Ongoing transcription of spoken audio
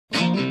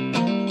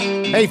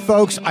Hey,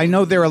 folks, I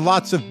know there are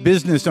lots of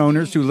business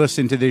owners who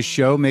listen to this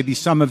show. Maybe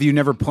some of you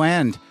never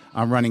planned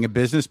on running a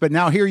business, but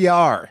now here you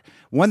are.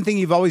 One thing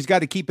you've always got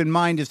to keep in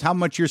mind is how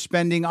much you're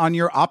spending on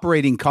your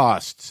operating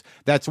costs.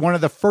 That's one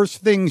of the first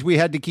things we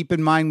had to keep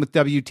in mind with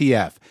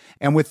WTF.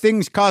 And with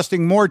things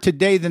costing more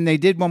today than they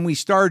did when we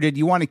started,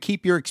 you want to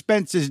keep your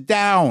expenses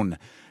down.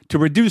 To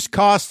reduce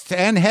costs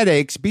and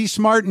headaches, be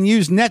smart and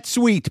use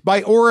NetSuite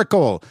by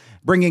Oracle,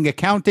 bringing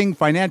accounting,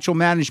 financial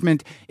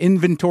management,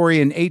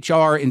 inventory, and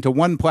HR into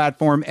one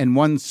platform and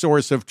one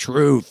source of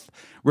truth.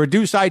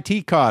 Reduce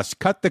IT costs,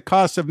 cut the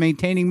costs of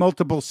maintaining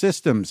multiple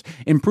systems,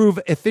 improve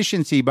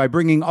efficiency by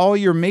bringing all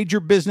your major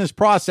business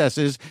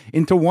processes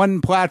into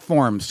one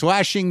platform,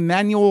 slashing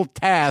manual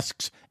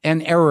tasks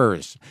and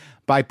errors.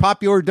 By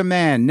popular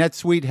demand,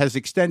 NetSuite has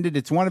extended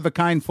its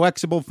one-of-a-kind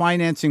flexible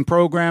financing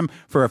program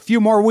for a few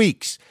more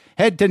weeks.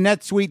 Head to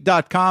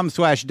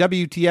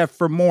netsuite.com/WTF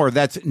for more.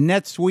 That's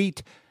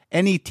NetSuite,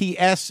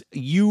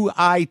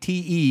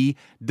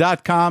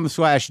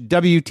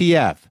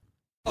 NetSuite.com/WTF.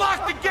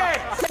 Lock the gate!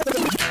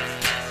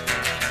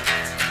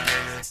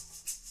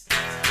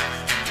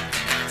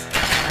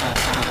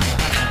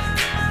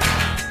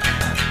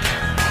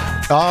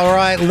 All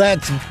right,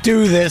 let's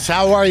do this.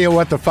 How are you,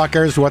 what the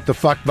fuckers, what the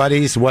fuck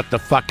buddies, what the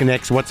fuck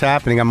nicks? What's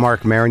happening? I'm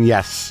Mark Maron.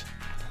 Yes,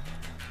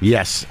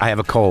 I have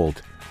a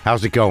cold.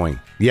 How's it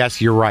going?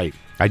 Yes, you're right.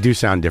 I do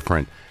sound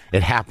different.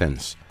 It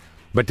happens.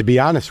 But to be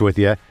honest with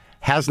you,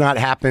 has not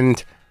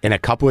happened in a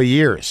couple of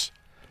years.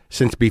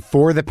 Since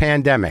before the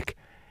pandemic,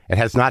 it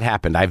has not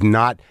happened. I've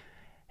not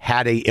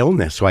had a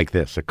illness like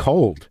this, a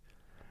cold.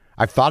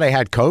 I've thought I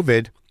had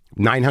COVID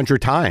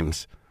 900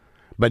 times,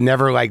 but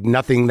never like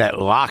nothing that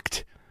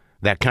locked,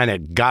 that kind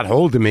of got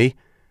hold of me.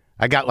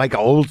 I got like an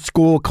old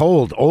school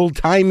cold, old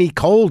timey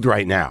cold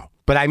right now.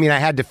 But I mean, I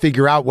had to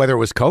figure out whether it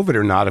was COVID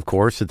or not, of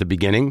course, at the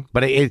beginning.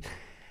 But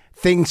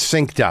things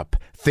synced up.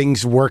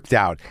 Things worked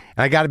out.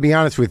 And I got to be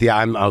honest with you,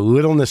 I'm a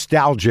little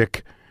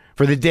nostalgic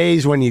for the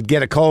days when you'd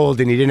get a cold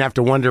and you didn't have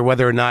to wonder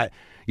whether or not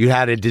you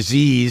had a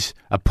disease,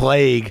 a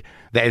plague,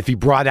 that if you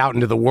brought out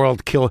into the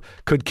world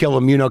could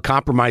kill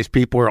immunocompromised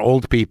people or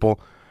old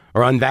people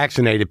or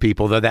unvaccinated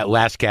people, though that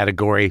last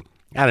category,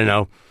 I don't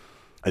know.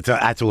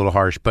 That's a little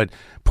harsh, but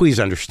please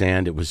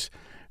understand it was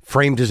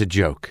framed as a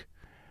joke.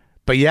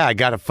 But yeah, I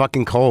got a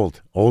fucking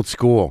cold, old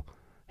school,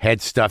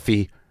 head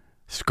stuffy,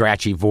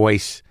 scratchy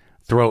voice,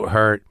 throat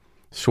hurt,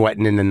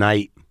 sweating in the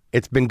night.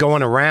 It's been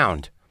going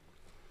around.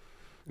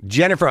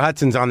 Jennifer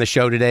Hudson's on the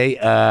show today.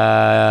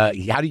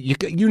 How do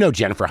you know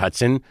Jennifer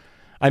Hudson?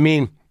 I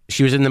mean,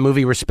 she was in the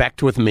movie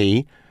Respect with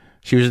Me.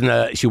 She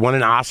won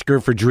an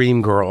Oscar for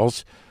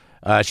Dreamgirls.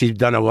 She's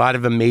done a lot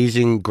of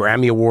amazing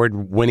Grammy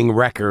Award winning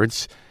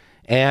records.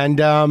 And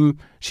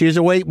she is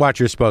a Weight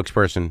Watchers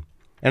spokesperson,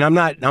 and I'm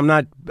not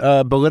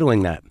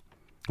belittling that.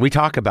 We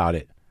talk about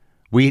it.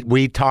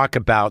 We talk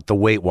about the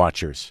Weight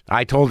Watchers.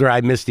 I told her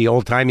I missed the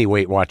old timey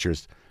Weight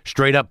Watchers.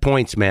 Straight up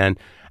points, man.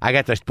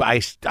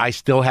 I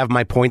still have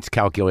my points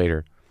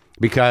calculator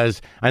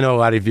because I know a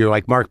lot of you are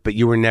like, Mark, but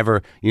you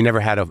never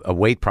had a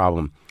weight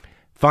problem.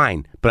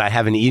 Fine, but I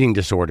have an eating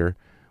disorder,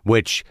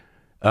 which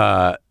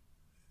one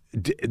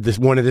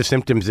of the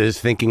symptoms is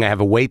thinking I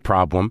have a weight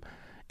problem.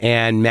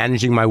 And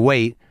managing my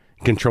weight,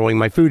 controlling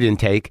my food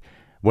intake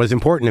was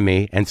important to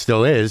me and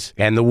still is.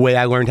 And the way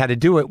I learned how to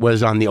do it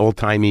was on the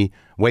old-timey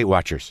Weight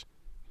Watchers.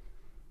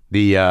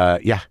 The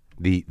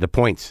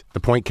points, the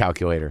point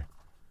calculator.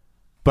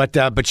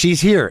 But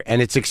she's here,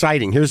 and it's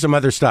exciting. Here's some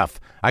other stuff.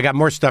 I got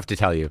more stuff to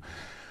tell you.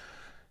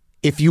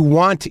 If you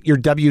want your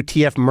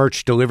WTF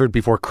merch delivered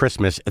before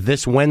Christmas,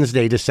 this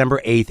Wednesday,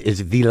 December 8th,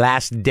 is the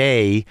last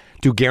day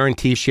to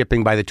guarantee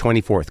shipping by the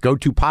 24th. Go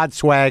to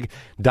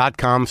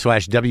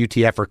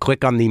podswag.com/WTF or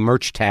click on the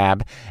merch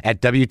tab at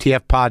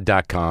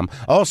WTFpod.com.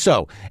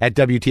 Also, at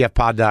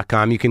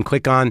WTFpod.com, you can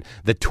click on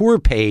the tour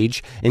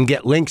page and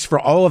get links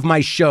for all of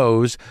my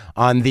shows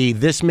on the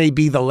This May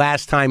Be the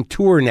Last Time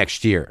tour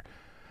next year.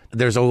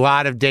 There's a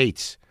lot of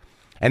dates,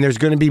 and there's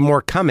going to be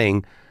more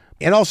coming.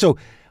 And also,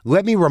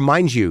 let me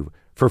remind you,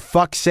 for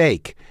fuck's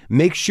sake,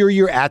 make sure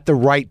you're at the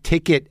right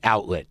ticket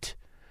outlet.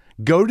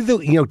 Go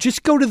to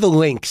just go to the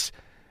links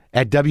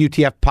at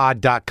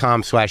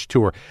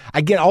WTFpod.com/tour.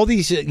 I get all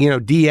these,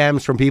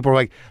 DMs from people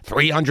like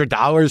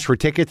 $300 for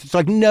tickets. It's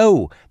like,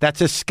 no, that's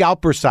a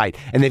scalper site.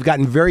 And they've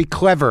gotten very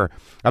clever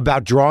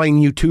about drawing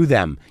you to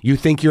them. You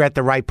think you're at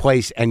the right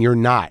place and you're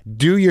not.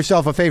 Do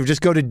yourself a favor.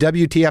 Just go to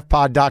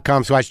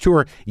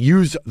WTFpod.com/tour.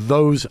 Use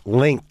those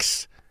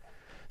links.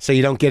 So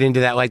you don't get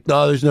into that like,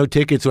 oh, there's no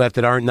tickets left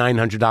that aren't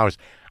 $900.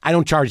 I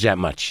don't charge that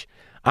much.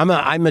 I'm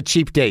a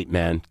cheap date,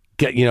 man.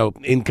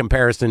 In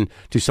comparison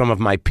to some of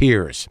my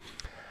peers.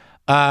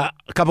 A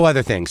couple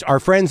other things. Our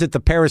friends at the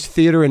Paris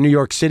Theater in New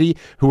York City,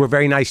 who were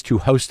very nice to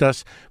host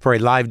us for a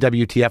live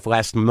WTF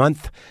last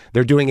month,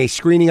 they're doing a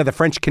screening of The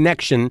French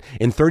Connection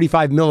in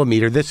 35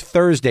 millimeter this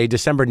Thursday,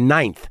 December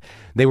 9th.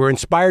 They were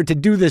inspired to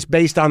do this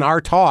based on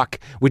our talk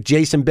with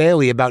Jason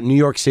Bailey about New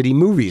York City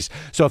movies.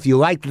 So if you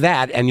like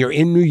that and you're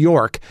in New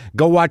York,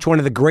 go watch one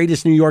of the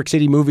greatest New York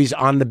City movies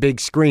on the big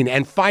screen.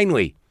 And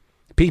finally,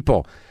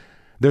 people,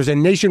 There's a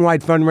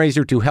nationwide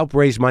fundraiser to help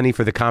raise money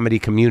for the comedy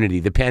community.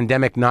 The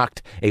pandemic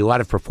knocked a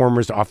lot of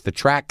performers off the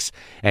tracks,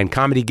 and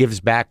Comedy Gives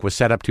Back was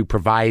set up to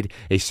provide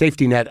a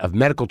safety net of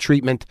medical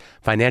treatment,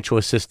 financial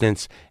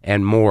assistance,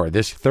 and more.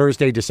 This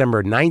Thursday,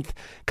 December 9th,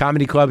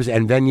 comedy clubs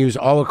and venues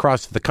all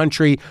across the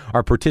country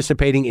are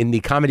participating in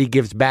the Comedy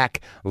Gives Back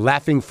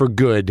Laughing for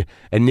Good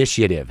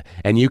initiative,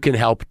 and you can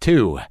help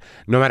too.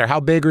 No matter how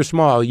big or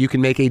small, you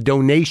can make a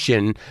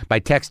donation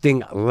by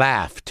texting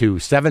LAUGH to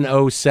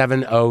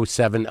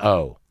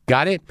 707070.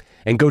 Got it?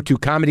 And go to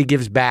Comedy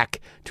Gives Back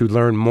to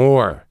learn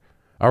more.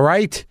 All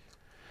right?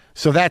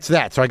 So that's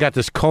that. So I got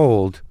this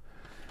cold.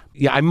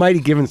 Yeah, I might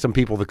have given some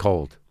people the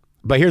cold.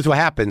 But here's what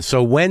happened.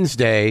 So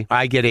Wednesday,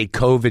 I get a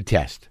COVID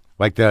test,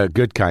 like the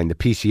good kind, the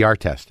PCR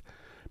test,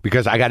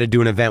 because I got to do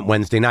an event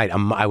Wednesday night.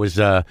 I was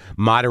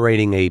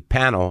moderating a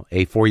panel,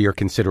 a 4-year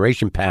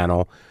consideration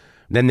panel.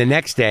 Then the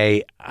next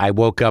day, I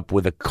woke up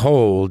with a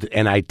cold,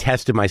 and I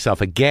tested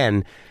myself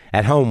again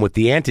at home with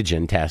the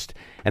antigen test,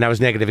 and I was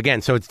negative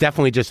again. So it's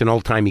definitely just an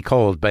old-timey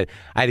cold, but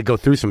I had to go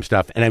through some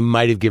stuff, and I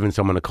might have given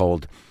someone a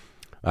cold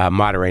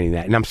moderating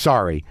that. And I'm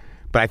sorry,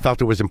 but I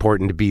felt it was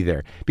important to be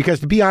there. Because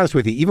to be honest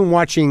with you, even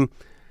watching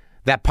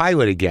that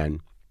pilot again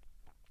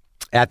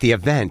at the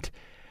event,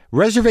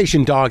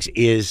 Reservation Dogs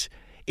is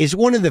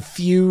one of the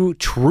few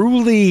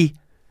truly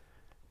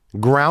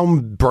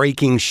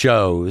groundbreaking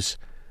shows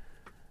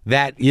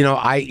that,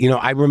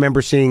 I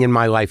remember seeing in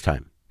my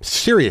lifetime.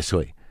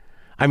 Seriously.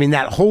 I mean,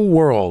 that whole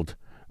world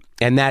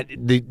and that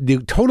the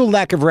total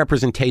lack of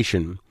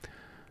representation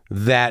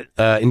that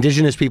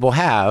indigenous people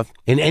have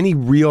in any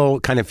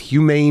real kind of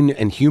humane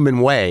and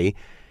human way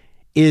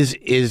is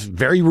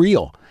very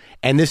real.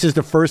 And this is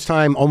the first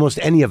time almost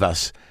any of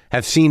us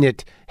have seen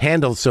it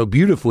handled so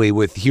beautifully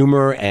with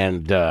humor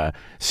and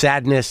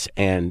sadness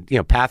and,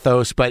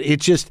 pathos. But it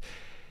just,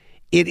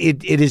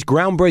 it is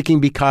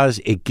groundbreaking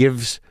because it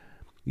gives,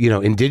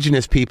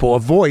 indigenous people a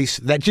voice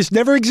that just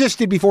never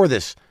existed before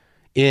this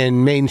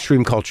in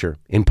mainstream culture,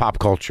 in pop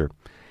culture.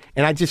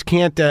 And I just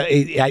can't,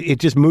 it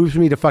just moves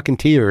me to fucking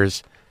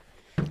tears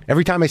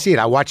every time I see it.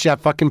 I watch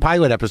that fucking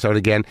pilot episode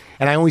again,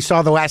 and I only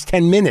saw the last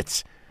 10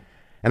 minutes.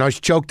 And I was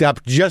choked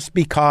up just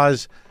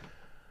because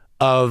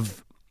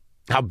of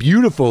how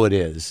beautiful it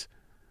is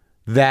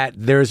that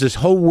there's this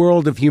whole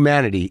world of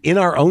humanity in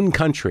our own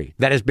country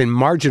that has been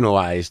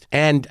marginalized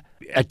and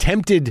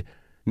attempted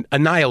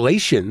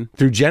annihilation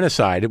through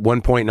genocide at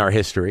one point in our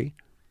history,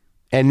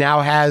 and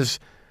now has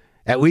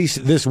at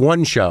least this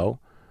one show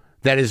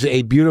that is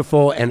a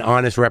beautiful and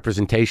honest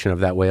representation of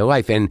that way of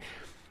life. And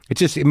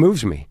it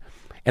moves me.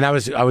 And I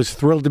was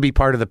thrilled to be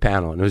part of the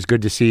panel, and it was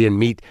good to see and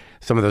meet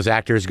some of those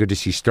actors. Good to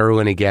see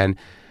Sterling again.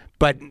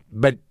 But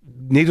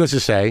needless to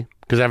say,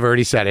 because I've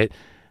already said it,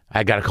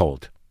 I got a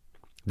cold.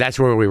 That's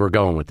where we were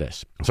going with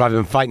this. So I've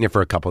been fighting it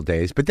for a couple of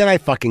days, but then I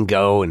fucking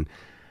go and,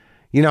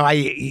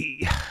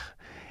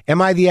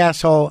 am I the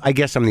asshole? I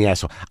guess I'm the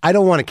asshole. I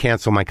don't want to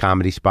cancel my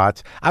comedy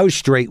spots. I was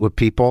straight with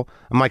people.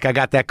 I'm like, I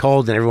got that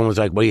cold, and everyone was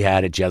like, well, you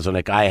had it,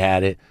 Jeselnik. I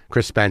had it.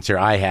 Chris Spencer,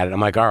 I had it. I'm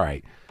like, all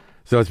right.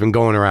 So it's been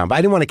going around. But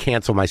I didn't want to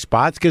cancel my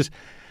spots because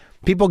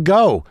people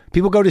go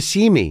to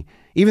see me.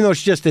 Even though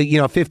it's just a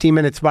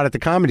 15-minute spot at the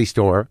Comedy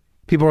Store,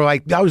 people are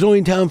like, I was only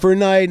in town for a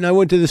night, and I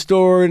went to the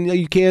store, and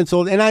you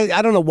canceled. And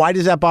I don't know, why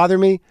does that bother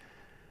me?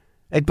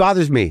 It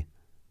bothers me.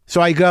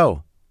 So I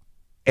go.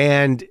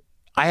 And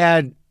I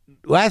had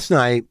last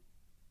night,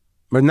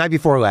 or the night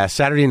before last,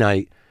 Saturday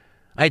night,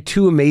 I had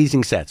 2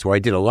 amazing sets where I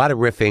did a lot of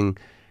riffing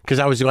because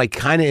I was like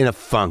kind of in a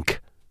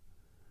funk.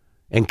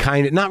 And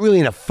kind of, not really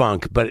in a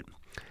funk, but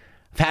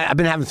I've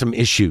been having some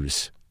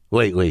issues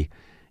lately.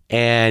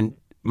 And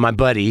my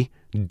buddy,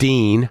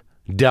 Dean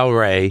Del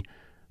Rey,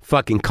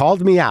 fucking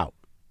called me out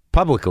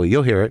publicly.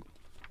 You'll hear it.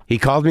 He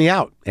called me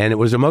out, and it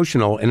was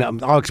emotional.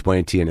 And I'll explain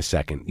it to you in a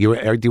second. Do you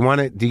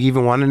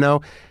even want to know?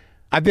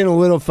 I've been a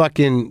little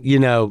fucking,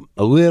 a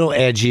little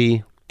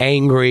edgy,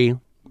 angry,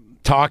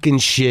 talking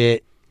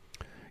shit,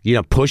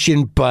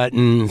 pushing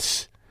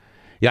buttons.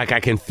 Like I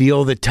can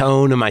feel the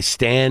tone of my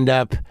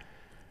stand-up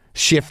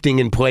shifting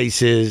in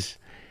places.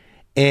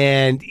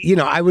 And,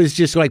 I was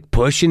just like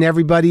pushing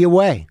everybody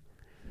away.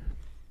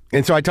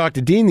 And so I talked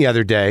to Dean the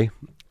other day,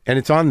 and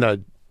it's on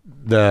the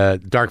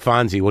Dark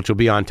Fonzie, which will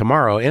be on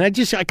tomorrow. And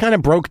I kind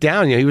of broke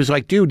down. He was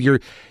like, dude,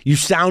 you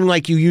sound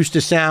like you used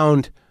to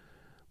sound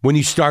when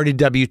you started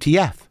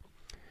WTF.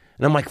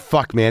 And I'm like,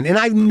 fuck, man. And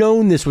I've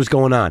known this was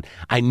going on.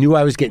 I knew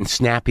I was getting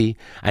snappy.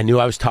 I knew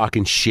I was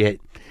talking shit.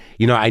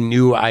 I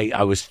knew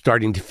I was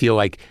starting to feel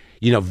like,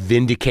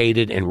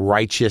 vindicated and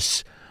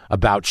righteous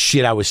about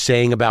shit I was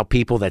saying about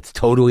people that's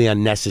totally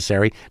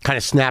unnecessary, kind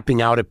of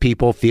snapping out at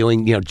people,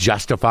 feeling,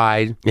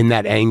 justified in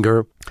that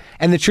anger.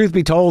 And the truth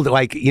be told,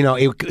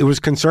 it was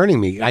concerning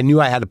me. I knew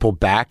I had to pull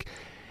back.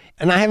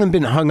 And I haven't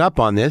been hung up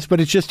on this,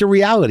 but it's just a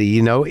reality,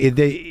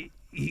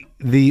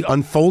 the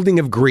unfolding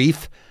of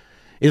grief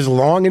is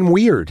long and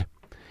weird.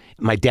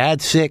 My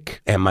dad's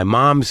sick, and my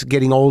mom's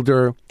getting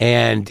older,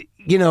 and,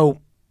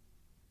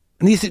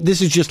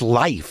 this is just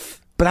life.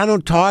 But I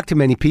don't talk to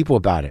many people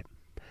about it.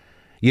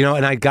 You know,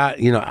 and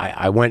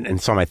I went and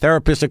saw my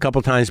therapist a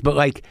couple times, but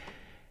like,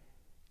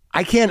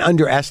 I can't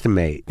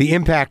underestimate the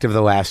impact of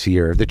the last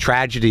year, the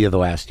tragedy of the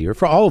last year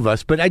for all of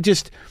us. But I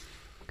just,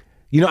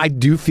 I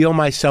do feel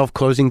myself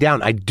closing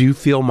down. I do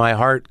feel my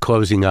heart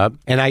closing up,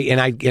 and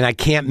I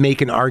can't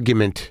make an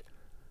argument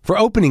for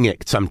opening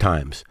it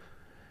sometimes.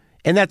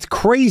 And that's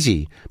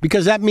crazy,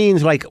 because that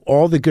means like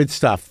all the good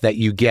stuff that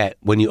you get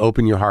when you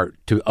open your heart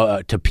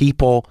to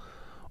people,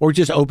 or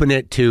just open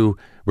it to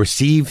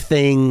receive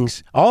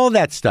things, all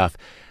that stuff.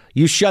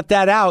 You shut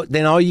that out,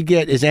 then all you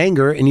get is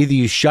anger, and either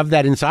you shove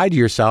that inside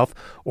yourself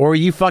or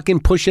you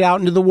fucking push it out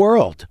into the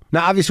world.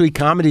 Now, obviously,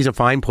 comedy's a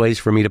fine place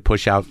for me to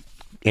push out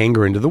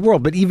anger into the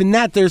world, but even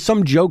that, there's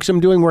some jokes I'm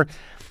doing where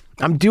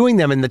I'm doing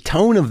them, and the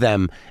tone of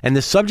them and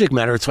the subject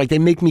matter, it's like they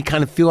make me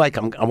kind of feel like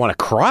I want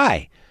to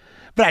cry.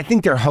 But I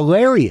think they're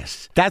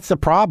hilarious. That's the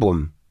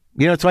problem.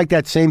 It's like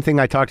that same thing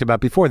I talked about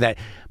before, that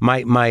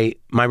my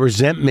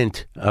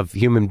resentment of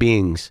human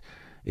beings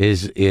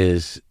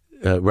is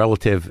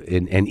relative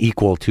and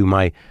equal to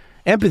my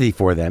empathy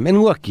for them.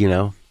 And look,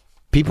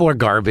 people are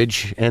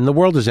garbage and the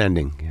world is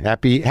ending.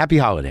 Happy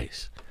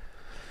holidays.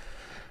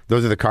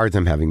 Those are the cards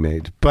I'm having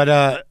made.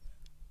 But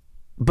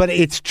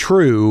it's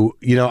true.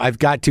 I've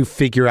got to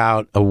figure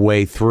out a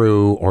way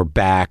through or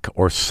back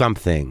or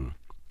something.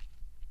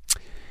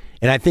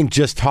 And I think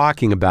just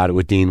talking about it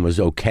with Dean was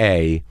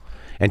okay.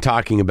 And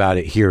talking about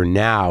it here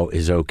now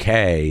is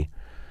okay.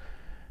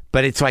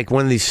 But it's like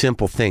one of these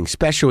simple things,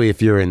 especially if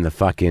you're in the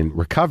fucking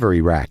recovery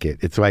racket.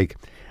 It's like,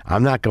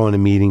 I'm not going to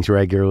meetings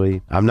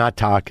regularly. I'm not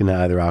talking to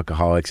other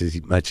alcoholics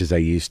as much as I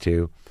used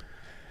to.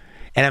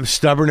 And I'm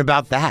stubborn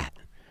about that.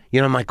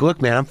 I'm like,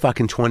 look, man, I'm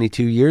fucking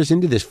 22 years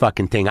into this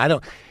fucking thing. I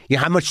don't,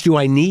 how much do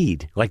I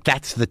need? Like,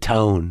 that's the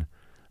tone.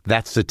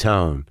 That's the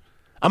tone.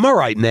 I'm all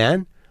right,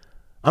 man.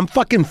 I'm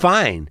fucking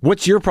fine.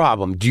 What's your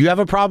problem? Do you have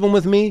a problem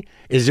with me?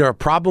 Is there a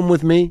problem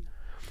with me?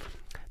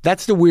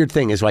 That's the weird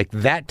thing, is like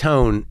that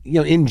tone,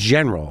 in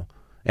general,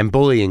 and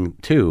bullying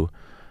too,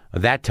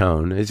 that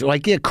tone is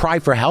like a cry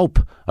for help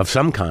of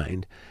some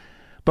kind.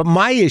 But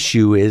my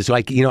issue is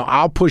like,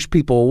 I'll push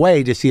people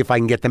away to see if I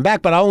can get them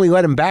back, but I only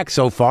let them back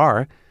so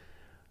far.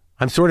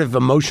 I'm sort of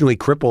emotionally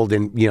crippled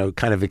in,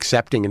 kind of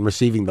accepting and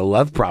receiving the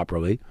love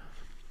properly.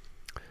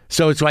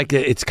 So it's like,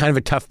 it's kind of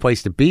a tough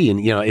place to be.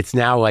 And, it's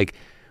now like,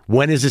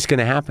 when is this going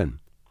to happen?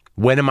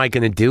 When am I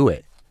going to do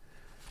it?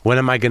 When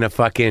am I going to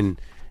fucking...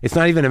 It's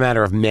not even a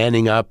matter of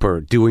manning up or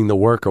doing the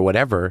work or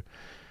whatever.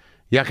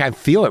 Yeah, I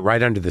feel it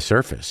right under the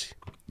surface.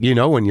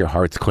 When your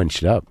heart's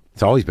clenched up.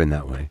 It's always been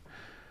that way.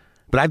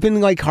 But I've been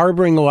like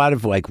harboring a lot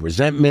of like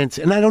resentments,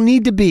 and I don't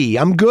need to be.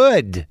 I'm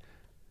good.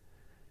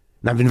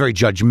 And I've been very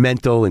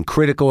judgmental and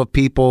critical of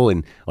people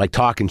and like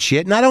talking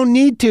shit, and I don't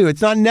need to.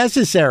 It's not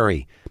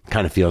necessary.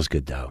 Kind of feels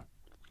good though.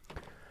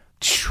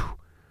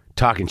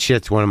 Talking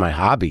shit's one of my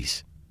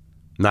hobbies.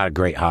 Not a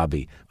great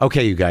hobby.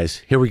 Okay, you guys,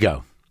 here we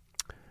go.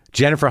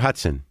 Jennifer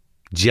Hudson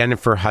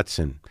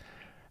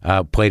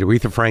played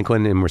Aretha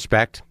Franklin in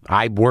Respect.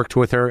 I worked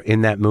with her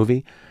in that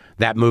movie.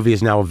 That movie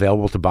is now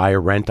available to buy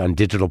or rent on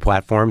digital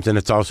platforms, and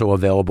it's also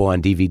available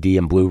on DVD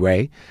and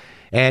Blu-ray.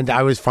 And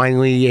I was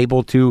finally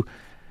able to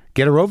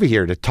get her over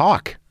here to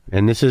talk.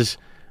 And this is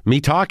me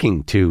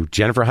talking to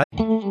Jennifer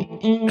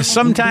Hudson.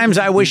 Sometimes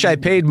I wish I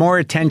paid more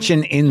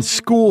attention in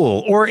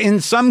school, or in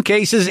some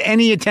cases,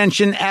 any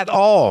attention at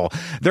all.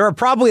 There are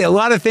probably a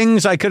lot of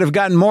things I could have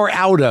gotten more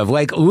out of,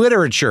 like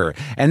literature,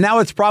 and now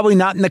it's probably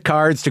not in the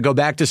cards to go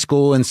back to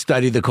school and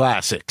study the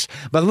classics.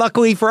 But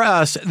luckily for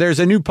us, there's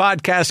a new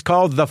podcast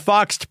called The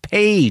Foxed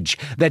Page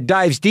that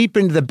dives deep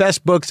into the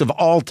best books of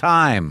all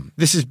time.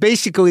 This is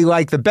basically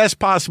like the best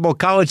possible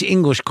college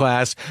English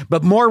class,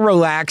 but more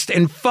relaxed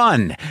and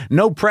fun.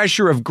 No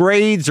pressure of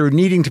grades or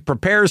needing to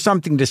prepare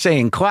something to say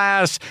in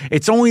class.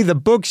 It's only the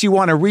books you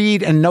want to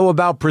read and know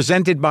about,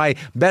 presented by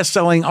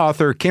best-selling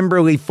author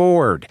Kimberly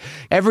Ford.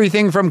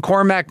 Everything from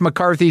Cormac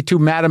McCarthy to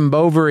Madame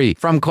Bovary,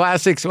 from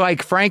classics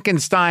like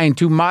Frankenstein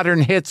to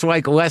modern hits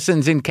like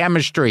Lessons in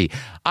Chemistry.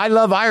 I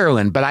love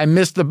Ireland, but I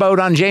missed the boat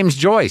on James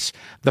Joyce.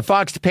 The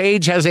Foxed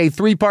Page has a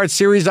 3-part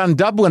series on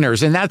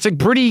Dubliners, and that's a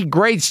pretty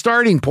great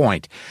starting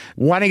point.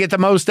 Want to get the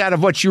most out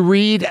of what you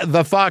read?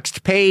 The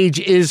Foxed Page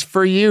is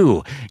for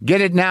you. Get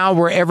it now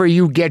wherever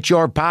you get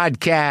your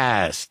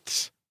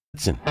podcasts.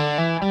 Listen.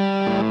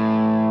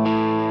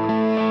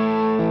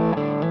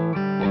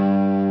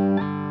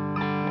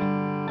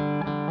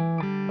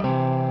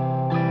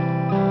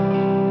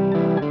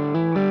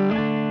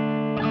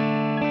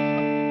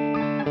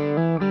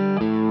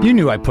 You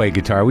knew I played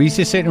guitar. We used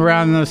to sit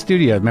around in the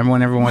studio. Remember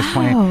when everyone was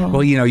playing?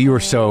 Well, you were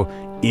so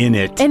in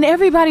it. And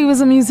everybody was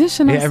a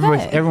musician.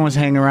 Yeah, everyone's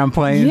hanging around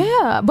playing.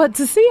 Yeah, but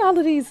to see all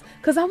of these,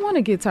 because I want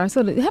a guitar.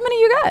 So how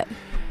many you got?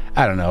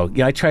 I don't know.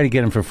 Yeah, I try to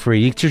get them for free.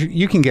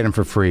 You can get them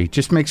for free.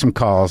 Just make some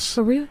calls.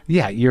 For real?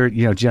 Yeah, you're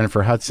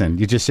Jennifer Hudson.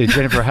 You just say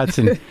Jennifer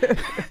Hudson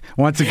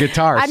wants a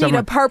guitar. I need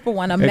a purple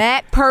one, a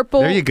matte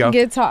purple there you go.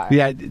 guitar.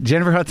 Yeah,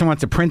 Jennifer Hudson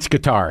wants a Prince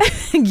guitar.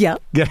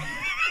 Yep.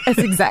 That's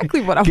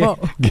exactly what I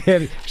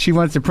want. She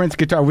wants the Prince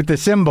guitar with the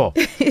symbol.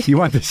 You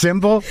want the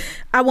symbol?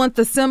 I want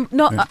the symbol.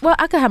 No, well,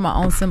 I could have my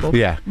own symbol.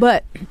 Yeah.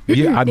 But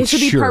I'm it should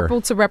be sure.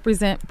 purple to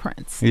represent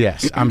Prince.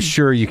 Yes, I'm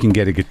sure you can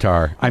get a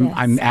guitar.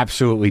 I'm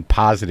absolutely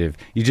positive.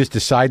 You just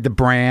decide the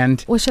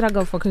brand. What should I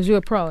go for? Because you're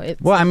a pro.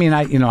 Well, I mean,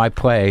 I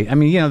play. I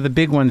mean, the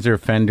big ones are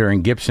Fender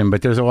and Gibson,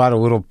 but there's a lot of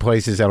little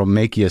places that'll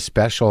make you a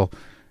special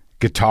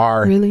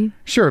guitar. Really?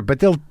 Sure, but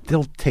they'll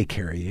take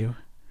care of you.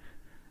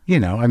 I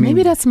mean,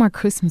 Maybe that's my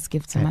Christmas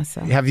gift to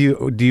myself.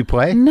 Do you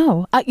play?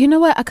 No. You know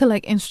what? I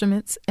collect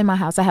instruments in my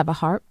house. I have a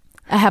harp.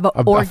 I have an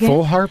organ. A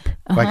full harp?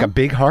 Like a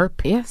big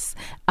harp? Yes.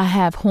 I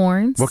have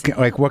horns.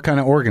 What kind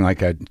of organ?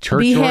 Like a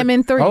church B. organ?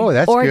 Hammond 3 Oh,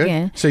 that's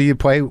organ. good. So you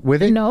play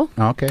with it? No.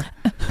 Oh, okay.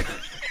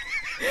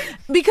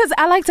 Because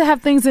I like to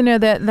have things in there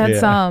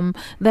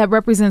that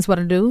represents what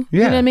I do. Yeah.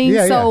 You know what I mean?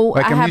 Yeah, so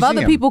like I a have other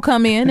museum. people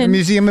come in and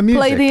museum of music.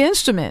 play the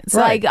instruments.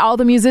 Right. Like all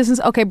the musicians,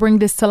 okay, bring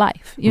this to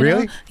life. You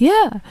Really? know?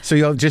 Yeah. So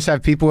you'll just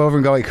have people over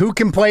and go like, who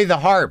can play the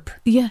harp?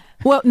 Yeah.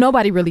 Well,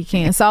 nobody really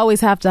can. So I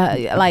always have to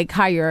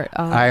hire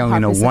I only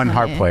know harpists to one come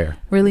harp in. player.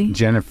 Really?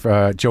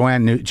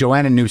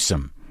 Joanna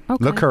Newsom.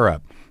 Okay. Look her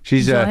up.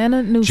 She's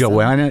Joanna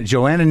Newsom.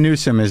 Joanna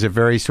Newsom is a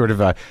very sort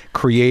of a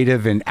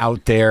creative and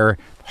out there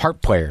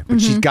harp player,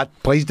 but she's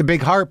plays the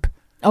big harp.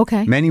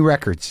 Okay. Many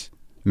records.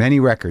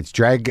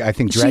 Drag She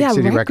City got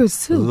Records.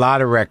 records, too. A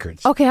lot of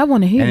records. Okay, I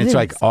want to hear And it's this.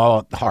 like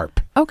all harp.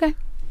 Okay.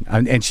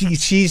 And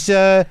she's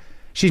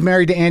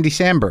married to Andy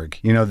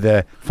Samberg,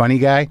 the funny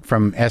guy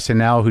from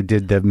SNL who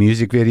did the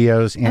music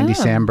videos. Andy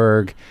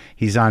Samberg.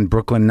 He's on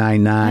Brooklyn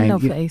Nine-Nine. I know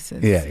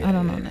faces. Yeah, I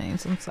don't know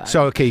names. I'm sorry.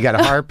 So, okay, you got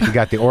a harp, you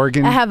got the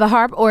organ. I have the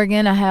harp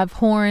organ. I have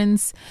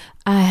horns.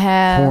 I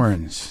have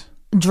horns.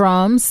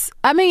 Drums.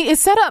 I mean,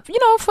 it's set up,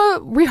 for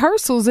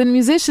rehearsals and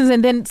musicians,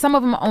 and then some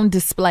of them are on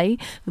display.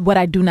 What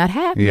I do not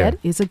have yet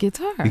is a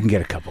guitar. You can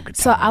get a couple guitars.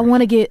 So I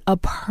want to get a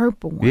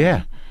purple one.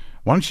 Yeah.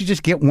 Why don't you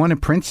just get one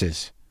of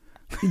Prince's?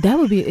 That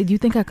would be. You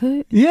think I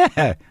could?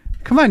 Yeah.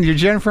 Come on, you're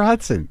Jennifer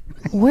Hudson.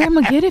 Where am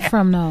I get it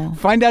from, though?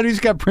 Find out who's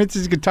got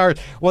Prince's guitars.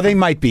 Well, they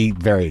might be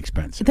very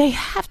expensive. They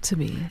have to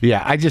be.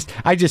 Yeah, I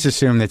just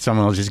assume that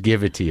someone will just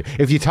give it to you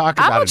if you talk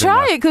about it. I'm gonna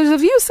try it because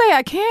if you say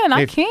I can,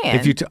 I can.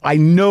 If you,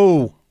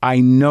 I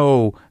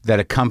know that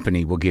a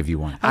company will give you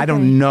one. I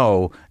don't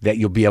know that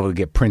you'll be able to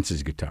get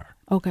Prince's guitar.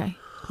 Okay.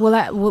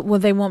 Will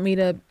they want me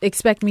to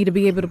expect me to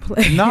be able to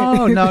play?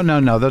 No.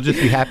 They'll just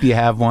be happy you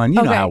have one.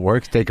 You know how it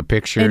works. Take a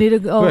picture. And it'll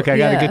go, Look, I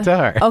got a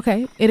guitar.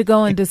 Okay. It'll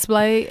go and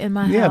display in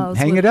my house.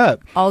 Hang with it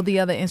up. All the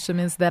other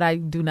instruments that I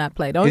do not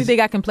play. The only thing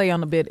I can play on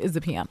the bit is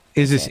the piano.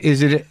 Is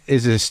it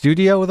a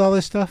studio with all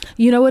this stuff?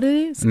 You know what it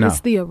is? No.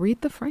 It's the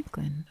Aretha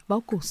Franklin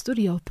vocal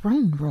studio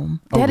throne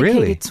room Oh, dedicated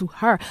really? to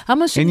her. I'm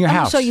gonna In your I'm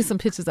house? gonna show you some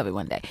pictures of it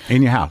one day.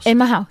 In your house? In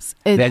my house.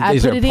 I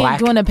Is put there a it in plaque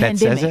during the that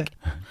says pandemic. it?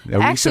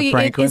 Aretha Actually,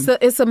 Franklin?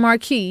 it's a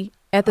marquee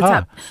at the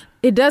top.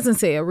 It doesn't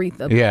say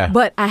Aretha. Yeah.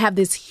 But I have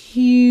this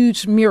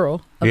huge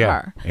mural of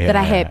her that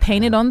I had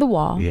painted on the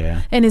wall.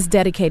 Yeah. And it's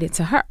dedicated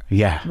to her.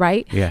 Yeah.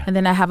 Right? Yeah. And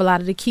then I have a lot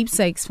of the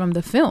keepsakes from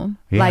the film,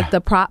 Yeah. like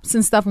the props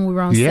and stuff when we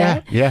were on Yeah,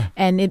 set. yeah.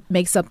 And it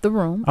makes up the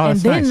room. Oh, and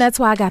that's then nice. that's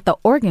why I got the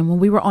organ when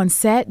we were on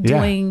set Yeah.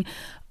 doing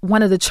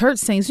one of the church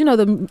sings.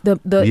 The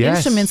Yes.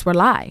 instruments were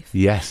live.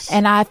 Yes.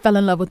 And I fell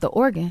in love with the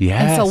organ.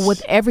 Yes. And so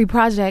with every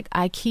project,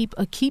 I keep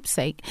a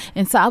keepsake.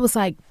 And so I was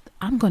like,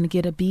 I'm going to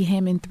get a B.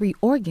 Hammond 3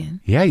 organ.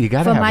 Yeah, you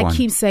got to for have my one.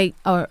 keepsake,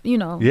 or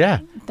Yeah.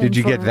 thing Did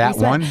you for get that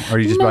respect. one, or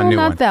you just no, bought a new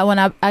not one? that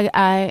one.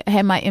 I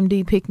had my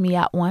MD pick me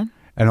out one.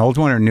 An old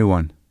one or a new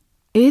one?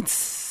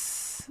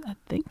 I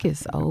think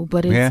it's old,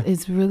 but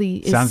it's really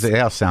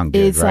It'll sound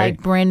good, it's right?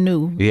 like brand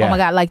new. Yeah. Oh my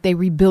God, like they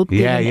rebuilt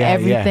it and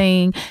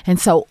everything. And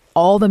so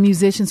all the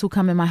musicians who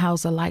come in my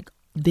house are like,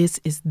 this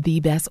is the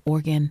best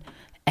organ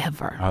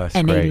ever. Oh, that's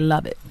and great. they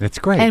love it. That's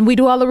great. And we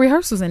do all the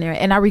rehearsals in there,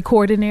 and I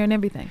record in there and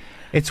everything.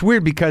 It's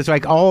weird because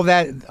like all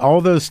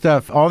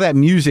that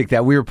music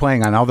that we were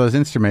playing on all those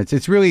instruments,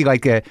 it's really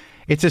like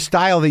it's a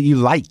style that you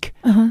like,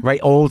 right?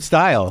 Old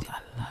style.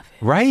 I love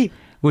it. Right?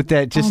 With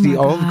that, just the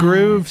old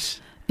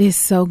grooves. It's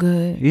so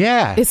good.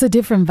 Yeah. It's a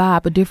different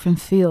vibe, a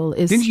different feel.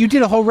 You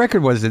did a whole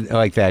record, was it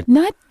like that?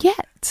 Not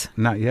yet.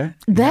 Not yet?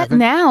 You That haven't?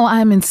 now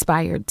I'm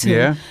inspired to.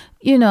 Yeah.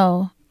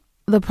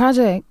 The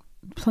project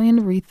playing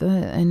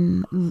Aretha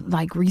and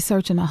like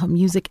researching her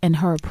music and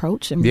her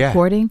approach and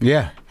recording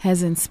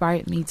has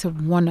inspired me to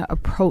want to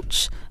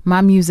approach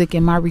my music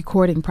and my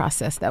recording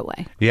process that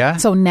way. Yeah.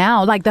 So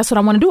now, like, that's what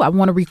I want to do. I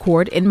want to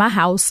record in my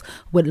house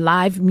with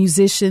live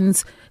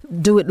musicians,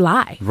 do it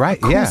live. Right,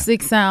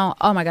 Acoustic sound.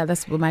 Oh my God,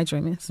 that's what my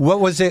dream is. What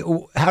was it?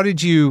 How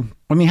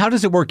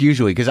does it work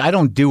usually? Because I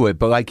don't do it,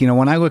 but like,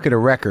 when I look at a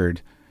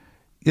record,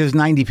 there's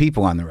 90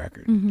 people on the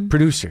record,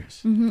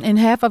 producers. And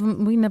half of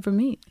them we never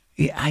meet.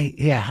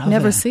 How's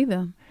Never that? see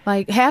them.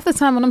 Like half the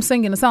time when I'm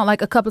singing a song,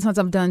 like a couple of times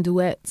I've done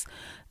duets.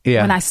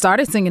 Yeah. When I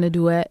started singing a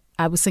duet,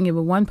 I was singing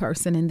with one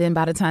person, and then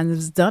by the time it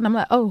was done, I'm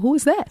like, oh, who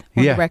is that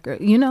on the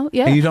record? You know,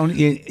 And you don't,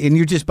 and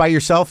you're just by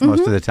yourself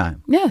most of the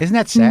time. Yeah, isn't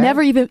that sad?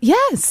 Never even.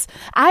 Yes,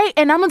 I'm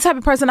the type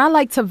of person, I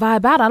like to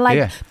vibe out. I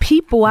like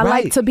people. I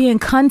like to be in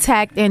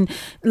contact and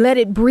let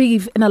it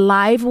breathe in a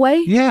live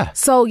way. Yeah.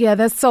 So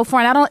that's so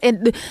fun.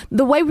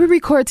 The way we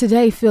record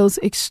today feels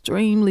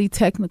extremely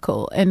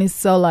technical, and it's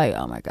so like,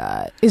 oh my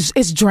God,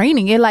 it's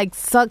draining. It like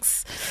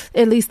sucks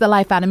at least the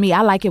life out of me.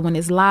 I like it when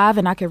it's live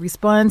and I can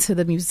respond to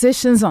the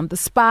musicians on the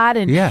spot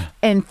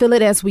and feel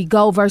it as we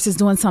go versus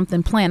doing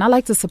something planned. I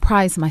like to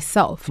surprise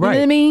myself. You know what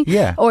I mean?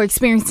 Yeah. Or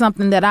experience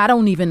something that I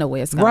don't even know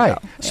where it's going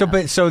to go.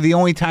 Yeah. So the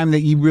only time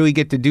that you really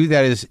get to do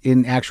that is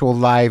in actual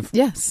live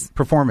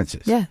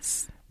performances.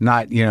 Yes.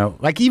 Not,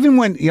 like even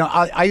when,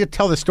 I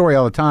tell the story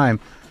all the time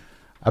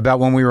about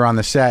when we were on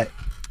the set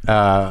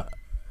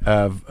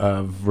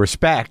of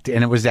Respect,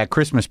 and it was that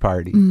Christmas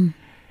party.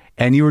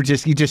 And you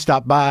just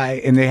stopped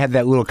by, and they had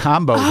that little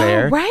combo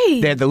there. Right.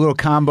 They had the little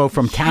combo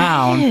from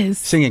town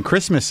singing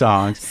Christmas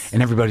songs,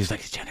 and everybody's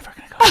like, "Is Jennifer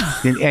gonna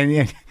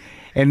go?"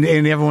 and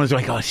everyone's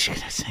like, "Oh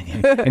shit, I'm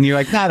singing." And you're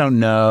like, "No, I don't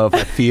know if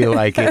I feel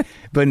like it."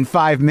 But in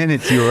 5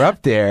 minutes, you were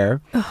up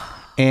there.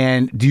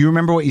 And do you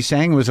remember what you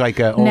sang? It was like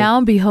a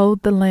Now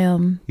Behold the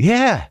Lamb.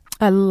 Yeah.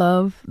 I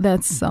love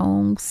that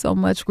song so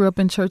much. Grew up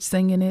in church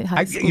singing it.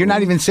 You're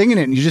not even singing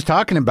it, and you're just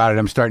talking about it.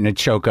 I'm starting to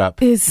choke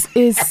up. It's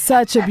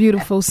such a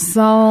beautiful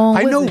song.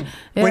 I know,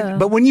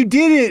 but when you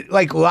did it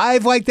like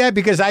live like that,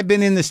 because I've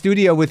been in the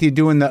studio with you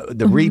doing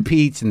the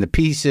repeats and the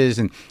pieces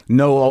and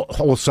no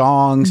whole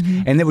songs,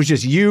 and it was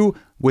just you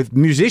with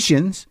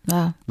musicians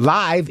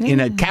live in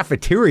a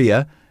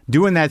cafeteria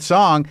doing that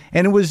song,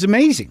 and it was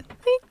amazing.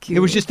 Thank you. It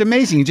was just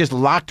amazing. You just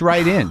locked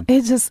right in.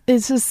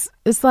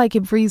 It's like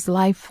it breathes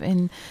life,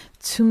 and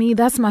to me,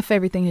 that's my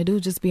favorite thing to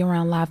do, just be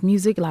around live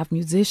music, live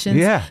musicians.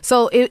 Yeah.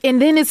 So,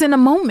 and then it's in a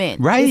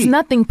moment. Right. It's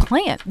nothing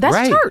planned.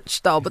 That's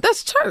church, though, but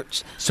that's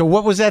church. So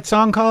what was that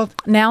song called?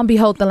 Now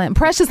Behold the Lamb.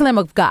 Precious Lamb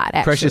of God,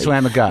 actually. Precious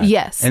Lamb of God.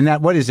 Yes. And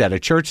what is that, a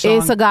church song?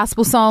 It's a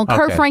gospel song. Okay.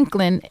 Kurt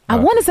Franklin. I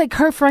want to say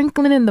Kurt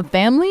Franklin and the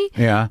Family.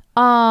 Yeah.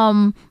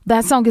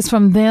 That song is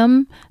from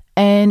them,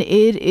 and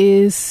it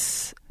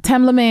is...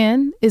 Tamla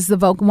Mann is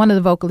one of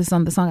the vocalists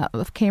on the song.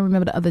 I can't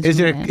remember the other.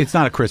 It's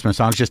not a Christmas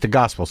song. It's just a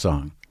gospel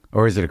song,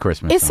 or is it a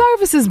Christmas? It song?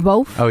 services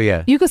both. Oh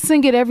yeah, you could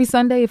sing it every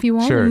Sunday if you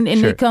want, sure, and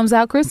it comes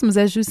out Christmas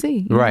as you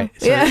see. Right.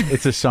 So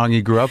it's a song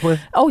you grew up with.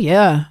 Oh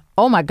yeah.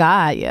 Oh my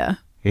God. Yeah.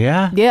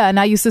 Yeah. Yeah. And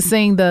I used to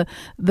sing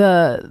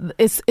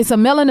it's a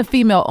male and a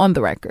female on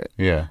the record.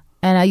 Yeah.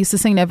 And I used to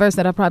sing that verse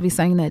that I probably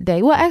sang that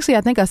day. Well, actually,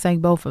 I think I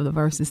sang both of the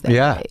verses that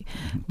day.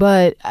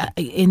 But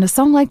in a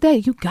song like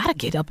that, you got to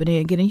get up in there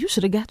and get in. You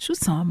should have got your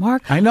song,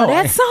 Mark. I know.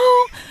 That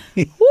song,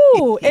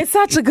 woo, it's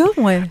such a good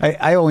one.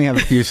 I only have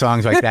a few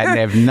songs like that, and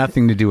they have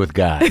nothing to do with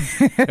God.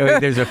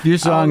 There's a few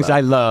songs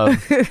I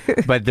love,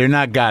 but they're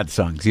not God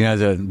songs.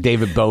 There's a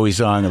David Bowie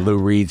song, a Lou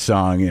Reed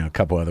song, a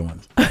couple other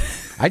ones.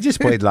 I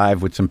just played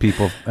live with some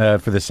people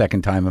for the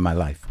second time in my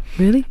life.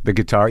 Really? The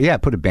guitar, I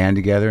put a band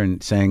together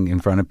and sang in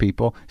front of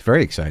people. It's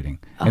very exciting,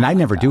 and I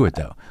never do it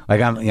though.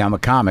 Like I'm a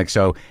comic,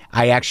 so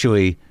I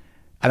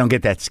don't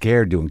get that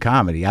scared doing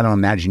comedy. I don't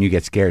imagine you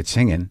get scared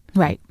singing,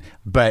 right?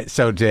 But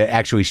so to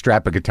actually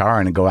strap a guitar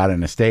on and go out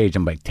on a stage,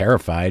 I'm like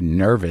terrified and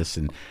nervous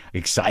and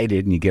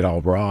excited, and you get all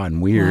raw and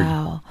weird.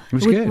 Wow, it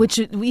was good.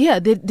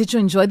 Did you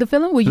enjoy the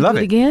film? Will you Love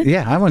do it again?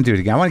 Yeah, I want to do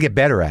it again. I want to get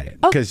better at it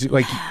because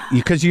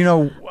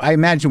I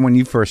imagine when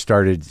you first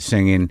started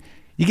singing,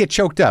 you get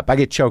choked up. I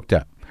get choked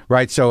up.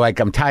 Right, so like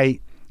I'm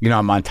tight,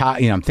 I'm on top,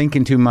 I'm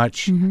thinking too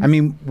much. I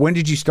mean, when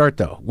did you start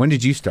though? When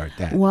did you start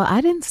that? Well, I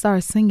didn't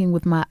start singing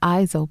with my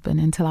eyes open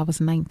until I was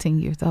 19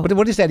 years old.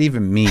 What does that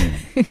even mean?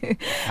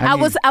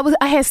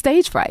 I had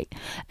stage fright,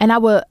 and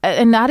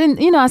I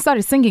didn't, I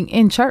started singing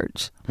in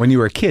church. When you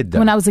were a kid though?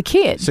 When I was a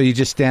kid. So you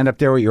just stand up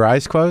there with your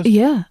eyes closed?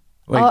 Yeah.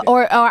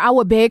 Or I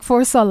would beg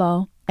for a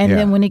solo, and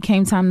then when it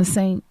came time to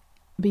sing,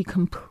 be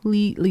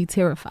completely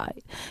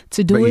terrified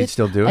to do it. But you'd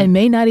still do it? And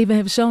may not even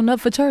have shown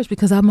up for church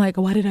because I'm like,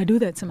 why did I do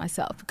that to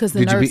myself? Because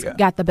the nerves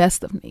got the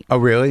best of me. Oh,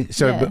 really?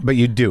 So, but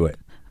you do it?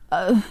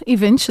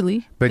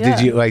 Eventually. But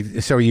did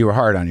you so you were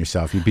hard on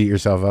yourself? You beat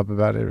yourself up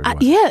about it? Or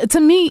what? Yeah, to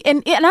me,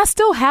 and I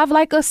still have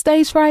like a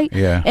stage fright.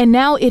 Yeah. And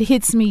now it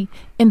hits me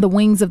in the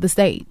wings of the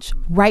stage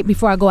right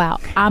before I go out.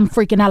 I'm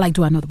freaking out. Like,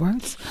 do I know the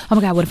words? Oh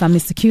my God, what if I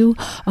miss the cue?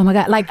 Oh my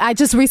God. Like, I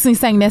just recently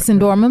sang Nessun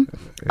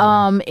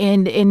Dorma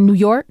in New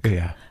York.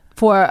 Yeah.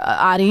 For an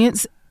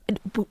audience.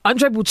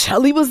 Andre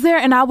Bocelli was there,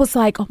 and I was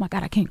like, oh my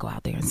God, I can't go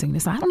out there and sing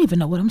this. I don't even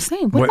know what I'm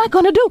saying. What am I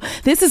going to do?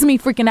 This is me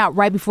freaking out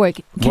right before it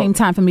came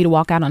time for me to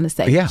walk out on the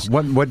stage. Yeah.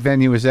 What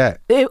venue was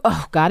that? It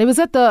was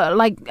at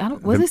the,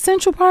 was it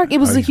Central Park? It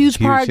was a huge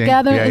park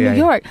gathering in New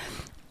York.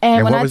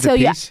 And when I tell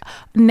you,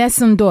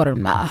 Nessun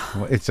Dorma.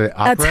 It's an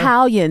opera?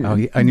 Italian. Oh,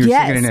 and you're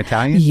singing in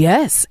Italian?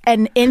 Yes.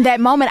 And in that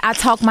moment, I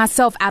talked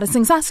myself out of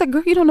singing. So I said,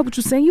 girl, you don't know what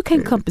you're saying. You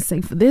can't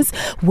compensate for this.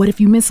 What if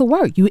you miss a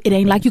word? It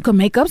ain't like you can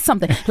make up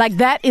something. Like,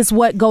 that is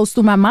what goes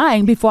through my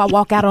mind before I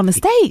walk out on the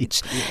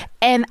stage.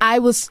 And I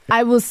was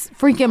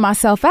freaking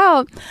myself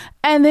out.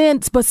 And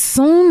then, but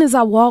soon as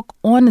I walk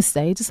on the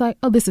stage, it's like,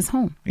 oh, this is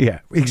home. Yeah,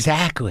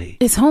 exactly.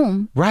 It's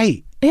home.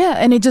 Right. Yeah,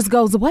 and it just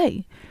goes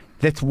away.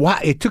 That's why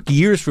it took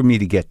years for me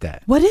to get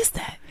that. What is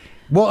that?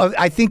 Well,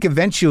 I think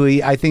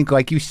eventually,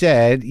 like you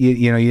said,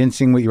 you know, you didn't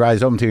sing with your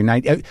eyes open till you're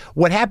 9.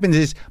 What happens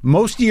is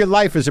most of your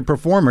life as a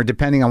performer,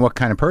 depending on what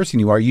kind of person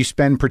you are, you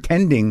spend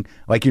pretending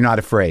like you're not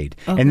afraid.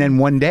 Okay. And then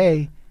one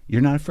day, you're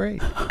not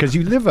afraid because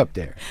you live up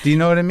there. Do you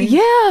know what I mean?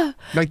 Yeah.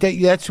 Like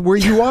that's where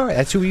you are.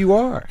 That's who you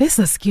are. It's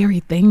a scary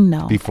thing,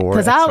 though. Before.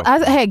 Because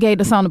I had gave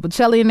the song to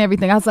Bocelli and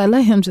everything. I was like,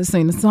 let him just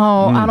sing the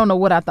song. I don't know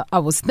what I thought. I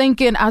was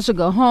thinking I should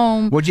go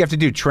home. What'd you have to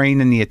do? Train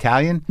in the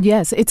Italian?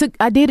 Yes.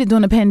 I did it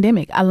during the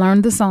pandemic. I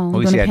learned the song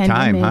during the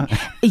pandemic. Time,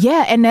 huh?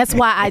 Yeah. And that's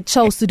why I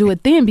chose to do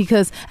it then,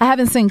 because I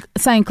haven't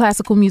sang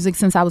classical music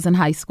since I was in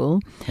high school.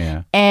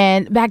 Yeah.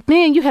 And back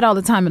then you had all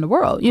the time in the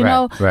world, you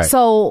know? Right.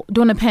 So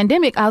during the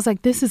pandemic, I was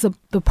like, this is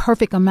the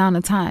perfect amount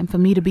of time for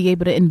me to be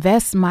able to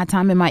invest my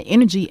time and my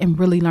energy in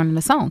really learning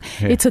the song.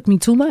 Yeah. It took me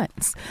 2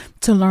 months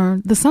to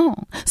learn the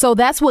song. So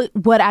that's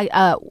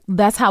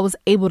that's how I was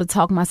able to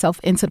talk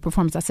myself into the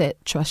performance. I said,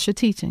 trust your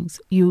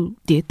teachings. You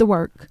did the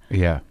work.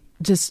 Yeah.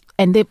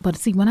 But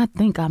see, when I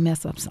think I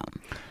mess up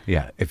something.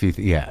 Yeah.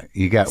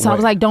 You got. So I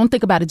was like, don't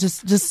think about it.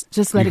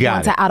 Just let it go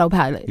into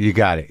autopilot. You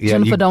got it. Yeah,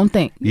 Jennifer, don't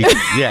think.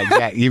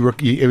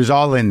 It was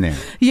all in there.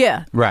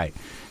 Yeah. Right.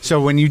 So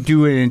when you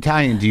do it in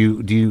Italian, do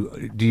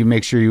you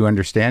make sure you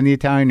understand the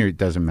Italian, or it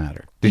doesn't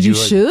matter? You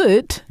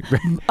should.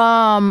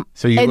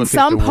 So you in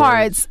some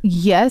parts,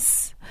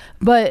 yes.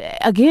 But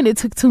again, it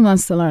took 2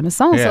 months to learn a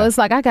song. Yeah. So it's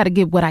like I got to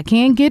get what I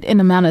can get in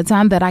the amount of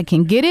time that I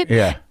can get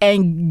it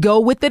and go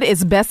with it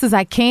as best as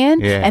I can.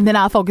 Yeah. And then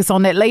I'll focus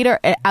on that later.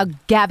 I'll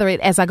gather it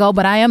as I go.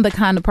 But I am the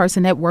kind of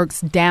person that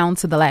works down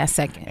to the last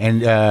second.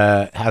 And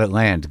how'd it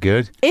land?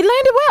 Good? It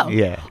landed well.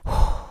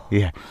 Yeah.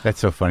 Yeah, that's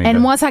so funny.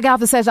 And once I got off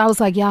the stage, I was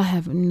like, y'all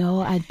have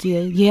no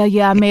idea.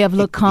 Yeah, I may have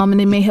looked calm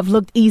and it may have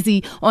looked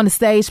easy on the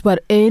stage,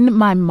 but in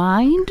my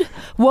mind,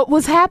 what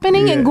was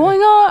happening and going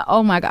on,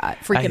 oh my God,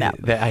 freaking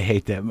out. I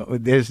hate that.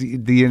 There's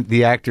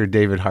the actor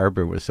David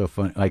Harbour was so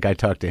fun. Like, I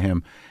talked to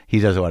him. He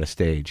does a lot of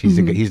stage. He's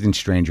he's in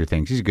Stranger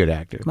Things. He's a good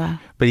actor. Wow.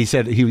 But he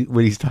said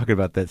when he's talking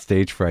about that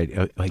stage fright,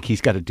 like, he's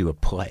got to do a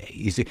play.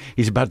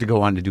 He's about to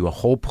go on to do a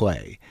whole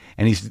play,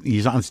 and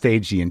he's on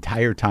stage the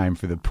entire time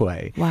for the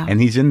play. Wow. And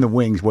he's in the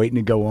wings waiting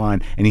to go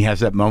on, and he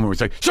has that moment where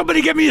it's like,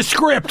 somebody give me a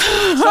script.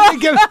 Somebody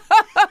give.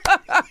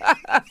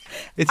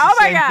 It's the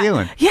same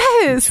feeling.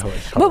 Yes,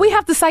 but we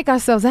have to psych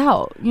ourselves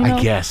out. You know?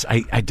 I guess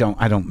I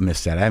don't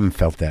miss that. I haven't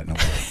felt that in a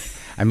while.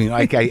 I mean,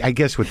 like, I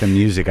guess with the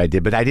music I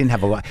did, but I didn't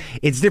have a lot.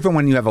 It's different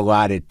when you have a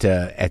lot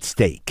at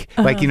stake.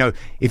 Like, you know,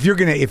 if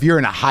you're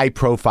in a high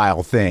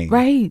profile thing,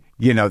 right?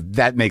 You know,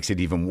 that makes it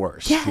even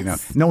worse. Yes. You know,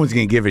 no one's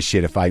going to give a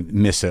shit if I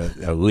miss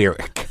a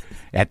lyric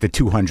at the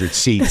 200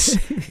 seats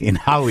in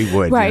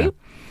Hollywood, right? You know?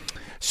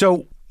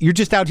 So you're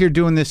just out here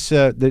doing this,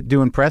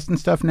 doing press and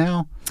stuff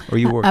now, or are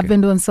you working? I've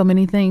been doing so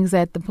many things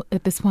at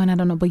this point. I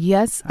don't know, but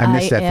yes, I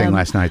missed that thing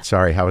last night.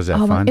 Sorry, how was that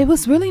fun? It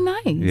was really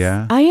nice.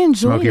 Yeah, I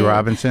enjoyed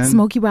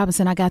Smokey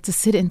Robinson. I got to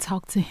sit and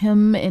talk to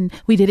him, and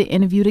we did an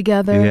interview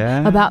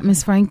together about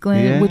Miss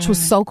Franklin, which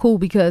was so cool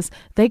because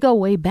they go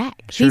way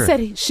back. Sure. He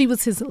said she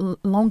was his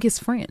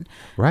longest friend.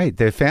 Right,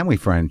 their family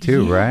friend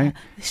too, right?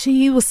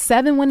 He was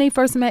 7 when they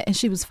first met, and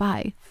she was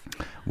 5.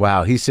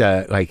 Wow, he's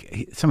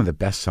some of the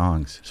best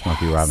songs,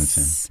 Smokey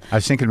Robinson. I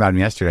was thinking about him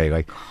yesterday,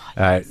 like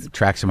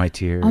Tracks of My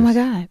Tears. Oh my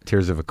God.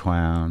 Tears of a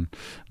Clown.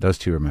 Those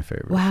two are my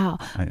favorites. Wow.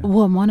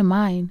 Well, one of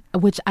mine,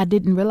 which I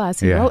didn't realize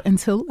he wrote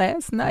until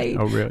last night.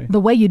 Oh, really? The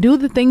Way You Do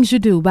the Things You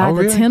Do by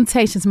The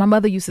Temptations. My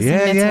mother used to sing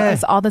that to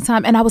us all the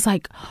time. And I was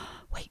like,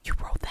 wait, you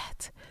wrote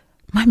that?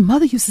 My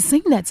mother used to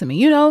sing that to me,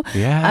 you know?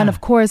 Yeah. And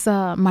of course,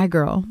 My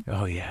Girl.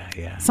 Oh,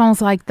 yeah.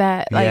 Songs like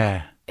that.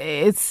 Like,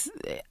 it's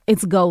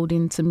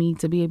golden to me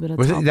to be able to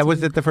talk to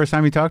Was it the first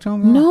time you talked to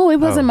him? No, it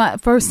wasn't my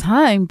first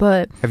time,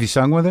 but... Have you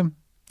sung with him?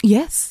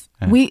 Yes.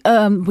 We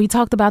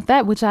talked about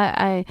that, which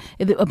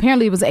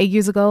apparently it was 8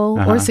 years ago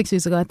or 6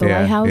 years ago at the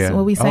White House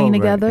where we sang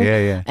together.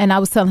 Yeah. And I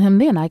was telling him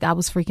then, like, I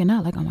was freaking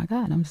out, like, oh my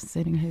God, I'm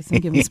sitting here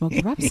singing with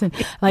Smokey Robinson,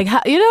 like,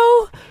 how, you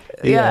know,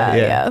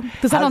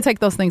 because I don't take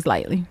those things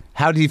lightly.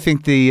 How do you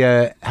think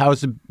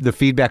how's the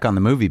feedback on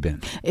the movie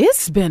been?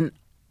 It's been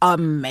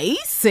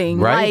amazing.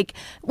 Right? Like,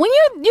 when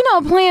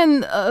you're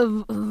playing a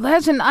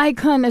legend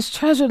icon that's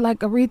treasured like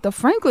Aretha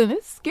Franklin,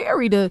 it's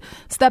scary to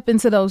step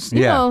into those,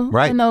 you know,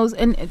 in those,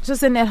 and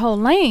just in that whole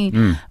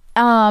lane.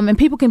 And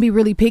people can be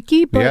really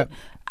picky, but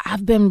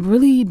I've been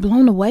really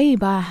blown away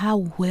by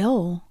how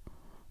well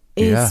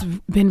it's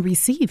been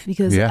received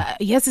because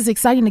yes, it's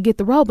exciting to get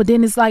the role, but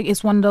then it's like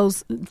it's one of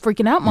those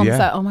freaking out moments.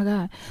 Like, oh my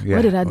God,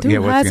 what did I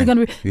do? How is it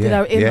going to be? Did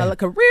I end my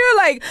career?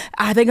 Like,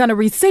 are they going to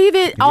receive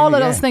it? All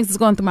of those things is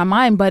going through my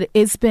mind, but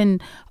it's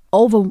been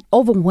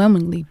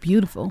overwhelmingly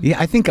beautiful. Yeah,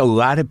 I think a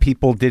lot of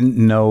people didn't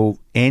know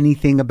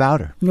anything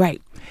about her.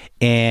 Right.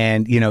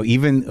 And, you know,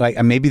 even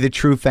like maybe the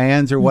true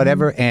fans or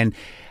whatever. And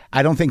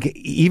I don't think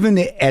even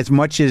as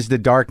much as the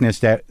darkness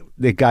that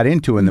they got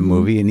into in the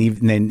movie, and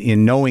even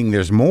in knowing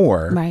there's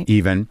more,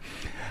 even,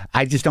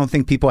 I just don't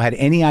think people had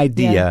any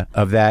idea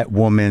of that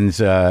woman's,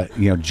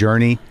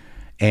 journey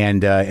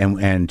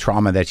and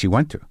trauma that she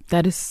went through.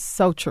 That is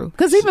so true.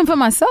 Because even for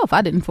myself,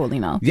 I didn't fully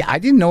know. Yeah, I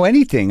didn't know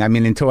anything. I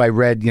mean, until I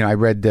read, I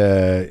read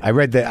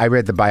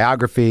the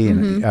biography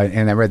and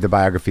I read the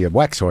biography of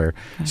Wex Sawyer.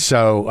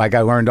 So like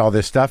I learned all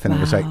this stuff, and it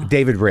was like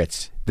David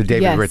Ritz, the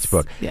David Ritz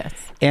book. Yes.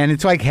 And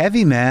it's like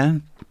heavy,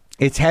 man.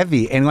 It's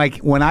heavy. And like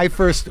when I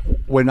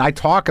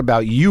talk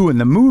about you in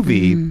the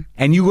movie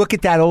and you look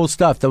at that old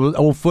stuff, the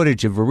old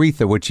footage of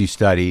Aretha, which you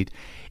studied,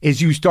 is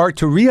you start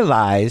to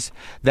realize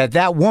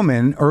that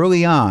woman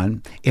early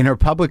on in her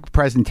public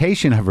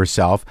presentation of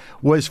herself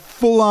was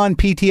full on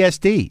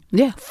PTSD.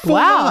 Yeah. Full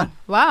on.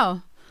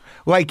 Wow.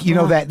 Like, you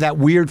know, that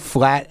weird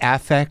flat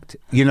affect,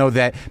 you know,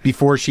 that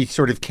before she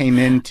sort of came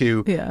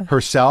into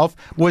herself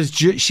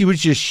she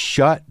was just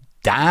shut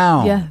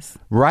down. Yes.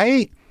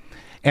 Right?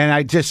 And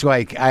I just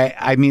like,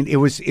 I mean, it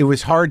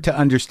was hard to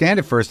understand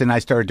at first. And I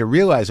started to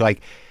realize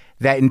like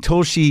that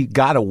until she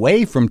got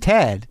away from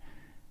Ted,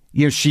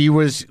 you know, she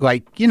was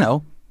like, you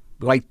know,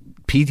 like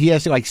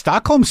PTSD, like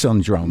Stockholm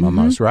Syndrome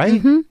almost,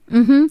 right?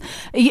 And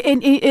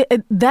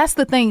that's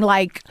the thing,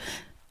 like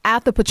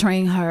after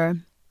portraying her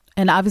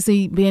and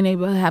obviously being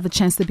able to have a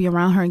chance to be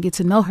around her and get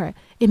to know her,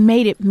 it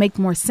made it make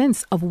more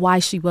sense of why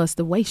she was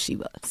the way she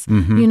was.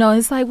 You know,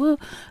 it's like, well,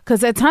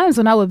 because at times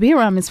when I would be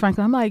around Miss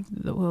Franklin, I'm like,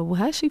 well,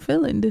 how's she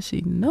feeling? Does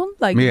she know?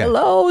 Like,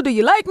 hello, do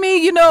you like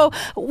me? You know,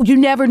 you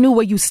never knew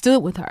where you stood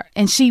with her.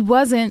 And she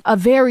wasn't a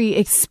very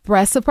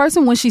expressive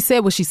person. When she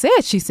said what she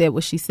said, she said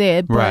what she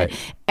said. But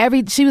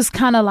she was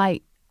kind of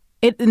like,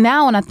 it.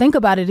 Now when I think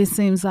about it, it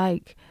seems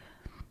like,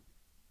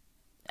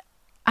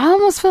 I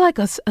almost feel like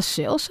a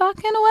shell shock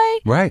in a way.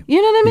 Right.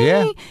 You know what I mean?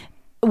 Yeah.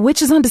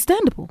 Which is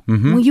understandable.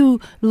 When you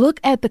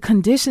look at the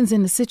conditions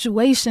and the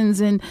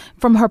situations and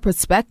from her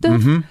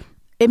perspective,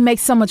 it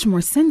makes so much more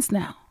sense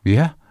now.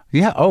 Yeah.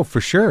 Yeah. Oh, for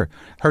sure.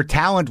 Her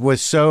talent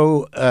was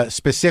so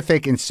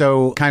specific and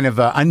so kind of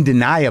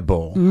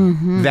undeniable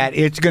that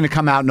it's going to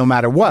come out no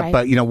matter what. Right.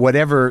 But, you know,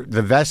 whatever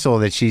the vessel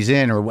that she's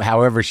in or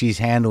however she's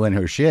handling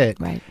her shit,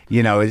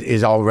 you know,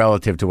 is all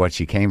relative to what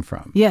she came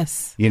from.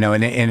 Yes. You know,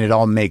 and it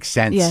all makes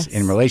sense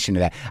in relation to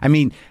that. I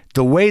mean,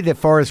 the way that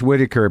Forrest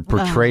Whitaker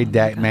portrayed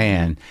that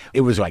man,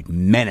 it was like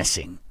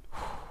menacing.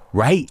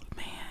 Right?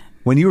 Man.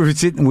 When you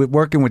were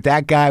working with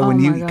that guy,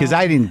 because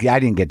I didn't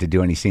get to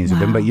do any scenes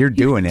with him, but you're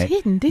doing it.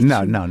 Did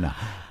no, you? No.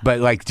 But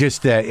like,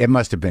 just it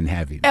must have been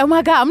heavy. Oh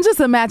my God! I'm just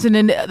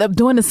imagining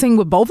doing the scene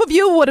with both of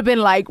you would have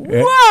been like,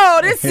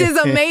 whoa, this is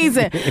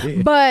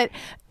amazing. But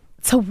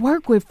to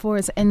work with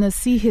Forrest and to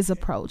see his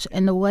approach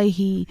and the way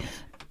he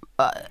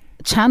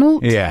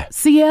channeled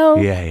CL,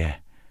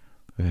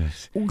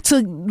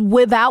 to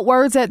without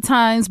words at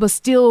times, but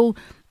still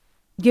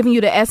giving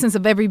you the essence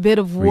of every bit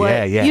of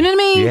what you know what I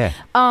mean.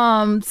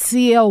 Yeah.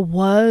 CL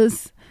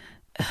was.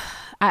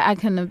 I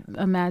can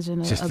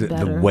imagine just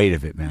the weight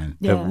of it, man.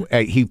 Yeah.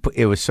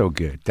 It was so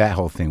good. That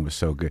whole thing was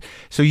so good.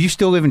 So you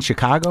still live in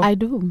Chicago? I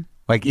do.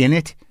 Like in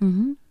it?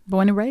 Mm-hmm.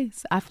 Born and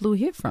raised. I flew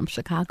here from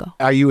Chicago.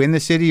 Are you in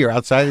the city or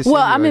outside the city?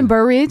 Well, I'm in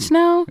Burridge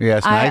now. Yeah,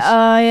 it's nice.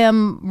 I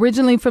am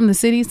originally from the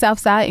city, South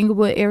Side,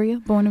 Inglewood area,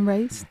 born and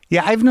raised.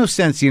 Yeah, I have no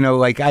sense, you know,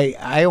 like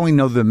I only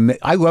know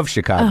I love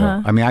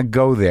Chicago. I mean, I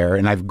go there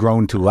and I've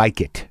grown to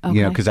like it,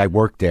 you know, because I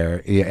worked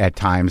there at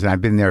times and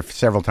I've been there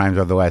several times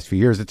over the last few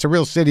years. It's a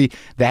real city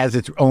that has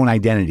its own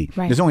identity.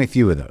 Right. There's only a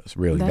few of those,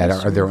 really, that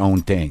are their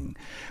own thing.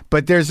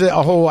 But there's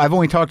a whole, I've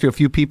only talked to a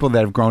few people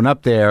that have grown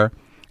up there.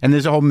 And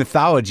there's a whole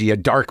mythology, a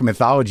dark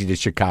mythology to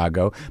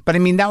Chicago. But I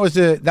mean, that was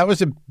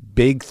a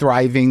big,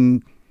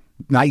 thriving,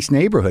 nice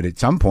neighborhood at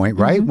some point,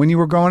 right? When you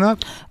were growing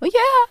up? Well,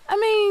 yeah, I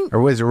mean... Or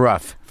was it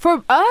rough?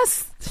 For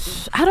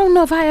us, I don't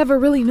know if I ever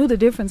really knew the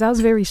difference. I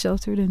was very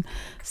sheltered and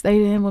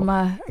stayed in with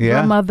my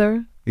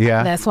grandmother.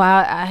 Yeah. That's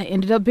why I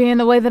ended up being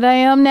the way that I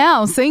am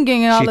now,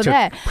 singing and all of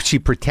that. She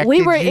protected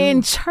you? We were you?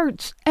 In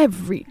church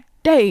every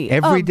day.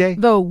 Every day?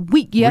 The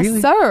week. Yes,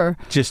 really? Sir.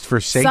 Just for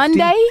safety?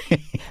 Sunday?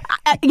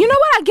 You know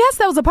what? I guess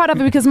that was a part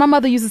of it because my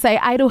mother used to say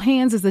idle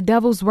hands is the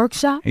devil's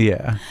workshop.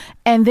 Yeah.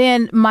 And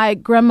then my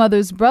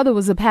grandmother's brother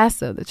was a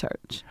pastor of the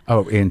church.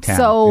 Oh, in town.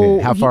 So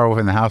how far away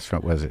from the house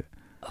was it?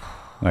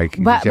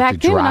 Like back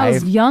then when I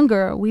was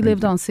younger, we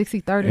lived on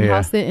 63rd and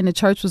Halsted, and the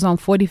church was on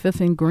 45th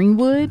and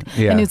Greenwood,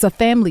 and it's a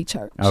family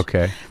church.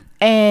 Okay.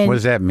 And what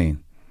does that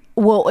mean?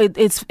 Well,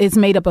 it's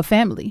made up of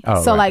family.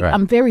 Oh, so right.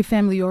 I'm very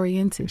family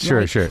oriented.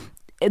 Sure.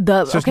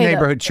 It's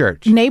neighborhood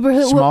church.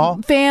 Neighborhood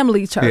small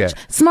family church. Yeah.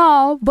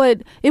 Small,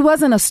 but it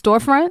wasn't a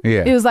storefront.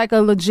 Yeah. It was like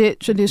a legit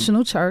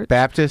traditional church.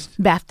 Baptist.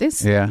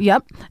 Yeah.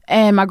 Yep.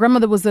 And my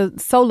grandmother was the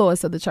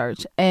soloist of the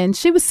church, and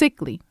she was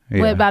sickly.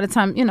 Yeah. By the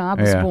time, I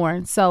was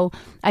born. So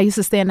I used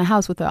to stay in the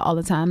house with her all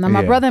the time. Now,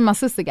 my brother and my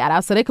sister got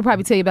out, so they could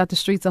probably tell you about the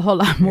streets a whole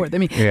lot more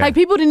than me. Yeah. Like,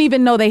 people didn't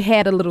even know they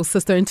had a little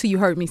sister until you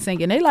heard me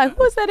singing. They like,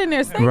 who's that in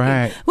there singing?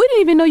 Right. We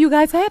didn't even know you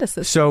guys had a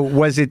sister. So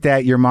was it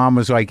that your mom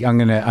was like, I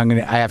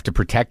have to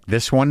protect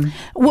this one?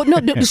 Well, no,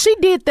 she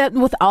did that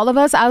with all of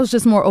us. I was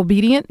just more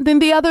obedient than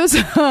the others.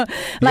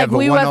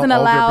 We wasn't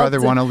allowed. Older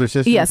brother, one older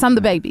sister? Yes, I'm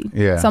the baby.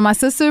 Yeah. So my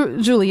sister,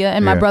 Julia,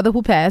 and my brother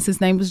who passed,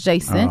 his name was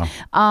Jason.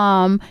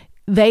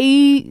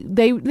 They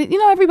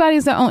everybody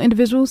is their own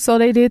individual, so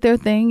they did their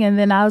thing, and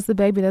then I was the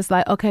baby that's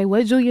like, okay,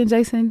 what Julia and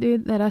Jason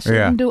did that I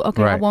shouldn't do,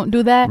 okay, right. I won't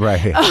do that.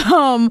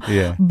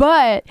 Right.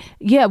 But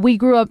we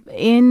grew up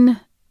in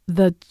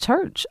the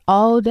church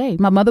all day.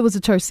 My mother was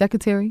a church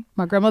secretary.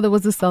 My grandmother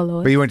was a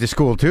soloist. But you went to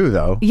school too,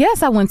 though.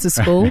 Yes, I went to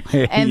school,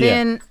 and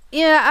then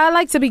I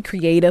like to be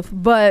creative,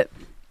 but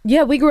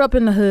we grew up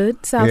in the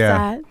hood, South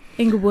Side,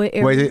 Inglewood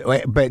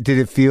area. But did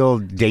it feel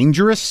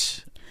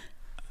dangerous?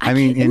 I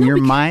mean, in your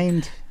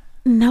mind?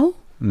 No,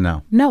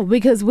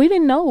 because we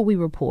didn't know we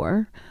were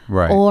poor,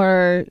 right?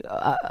 Or,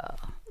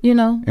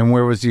 And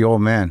where was the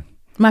old man?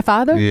 My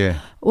father? Yeah.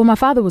 Well, my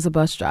father was a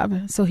bus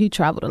driver, so he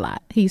traveled a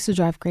lot. He used to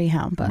drive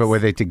Greyhound bus. But were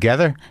they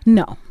together?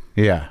 No.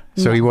 Yeah.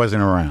 So he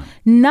wasn't around.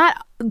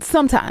 Not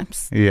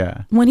sometimes.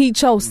 Yeah. When he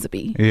chose to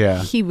be.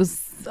 Yeah. He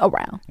was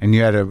around. And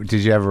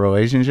did you have a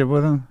relationship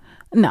with him?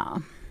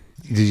 No.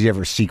 Did you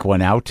ever seek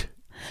one out?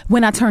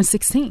 When I turned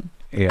 16.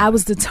 Yeah. I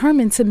was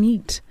determined to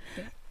meet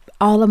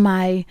all of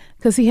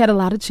because he had a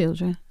lot of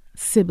children,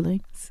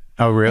 siblings.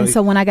 Oh, really? And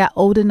so when I got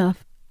old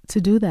enough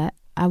to do that,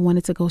 I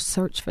wanted to go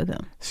search for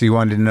them. So you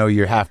wanted to know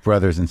your half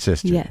brothers and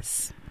sisters?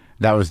 Yes.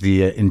 That was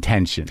the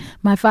intention.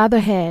 My father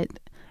had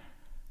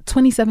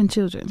 27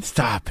 children.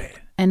 Stop it.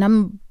 And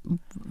I'm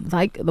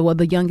like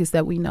the youngest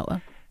that we know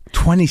of.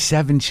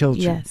 27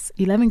 children? Yes.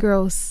 11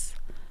 girls,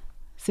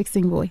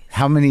 16 boys.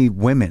 How many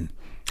women?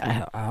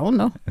 I don't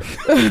know.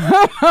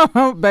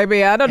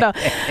 Baby, I don't know.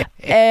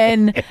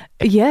 And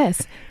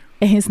yes.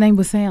 And his name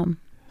was Sam.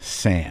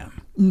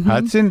 Sam. Mm-hmm.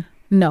 Hudson?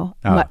 No.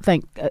 Oh.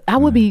 I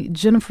would be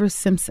Jennifer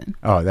Simpson.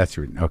 Oh, that's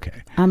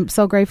okay. I'm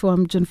so grateful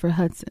I'm Jennifer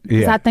Hudson.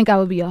 Because I think I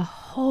would be a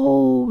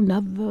whole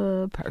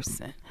nother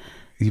person.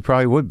 You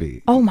probably would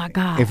be. Oh my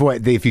God!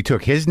 If you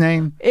took his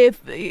name, if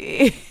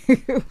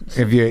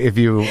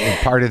you were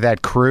part of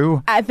that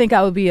crew, I think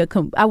I would be I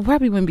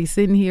probably wouldn't be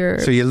sitting here.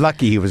 So you're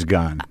lucky he was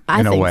gone.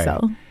 I think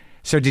so.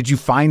 So did you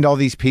find all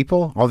these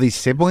people, all these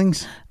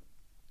siblings?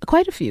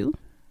 Quite a few.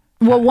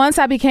 Well, once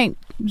I became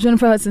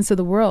Jennifer Hudson to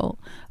the world,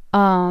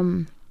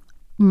 some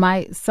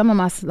of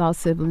my lost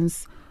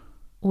siblings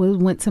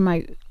went to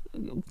my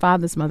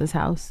father's mother's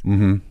house.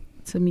 Mm-hmm.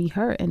 To meet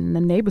her, and the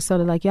neighbors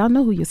started like, y'all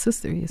know who your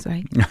sister is,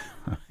 right?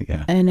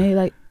 Yeah. And they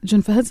like,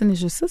 Jennifer Hudson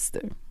is your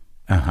sister.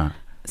 Uh-huh.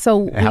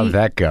 So how'd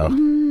that go?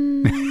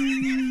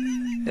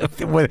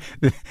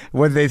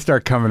 What did they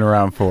start coming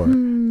around for?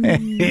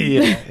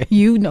 Yeah.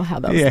 You know how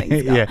those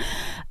things go. Yeah.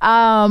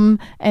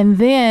 And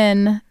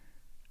then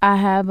I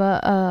have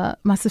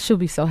my sister, she'll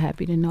be so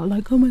happy to know,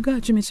 like, oh my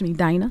God, you mentioned me.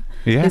 Dinah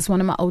is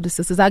one of my older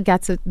sisters. I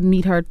got to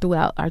meet her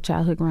throughout our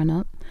childhood growing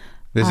up.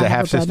 This is a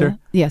half sister?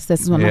 Yes,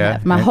 this is one of my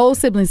half. My whole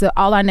siblings,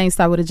 all our names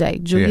start with a J.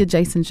 Julia,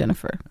 Jason,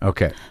 Jennifer.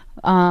 Okay.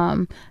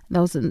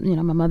 Those are,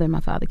 my mother and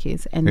my father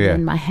kids. And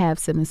then my half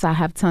siblings. So I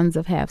have tons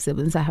of half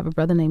siblings. I have a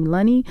brother named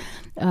Lunny,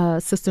 a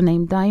sister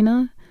named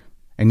Dinah.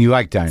 And you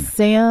like Dinah?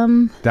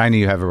 Sam. Dinah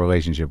you have a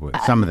relationship with.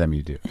 Some of them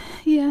you do.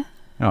 Yeah.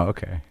 Oh,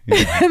 okay.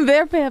 Yeah.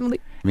 Their family.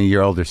 I mean,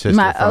 your older sister.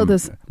 My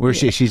oldest. Where's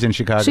she? She's in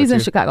Chicago She's too?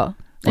 in Chicago.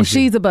 And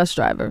she's a bus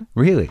driver.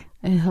 Really?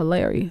 And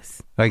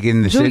hilarious. Like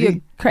in the Julia,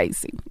 city?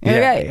 Crazy.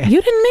 Yeah.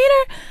 You didn't meet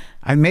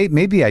her?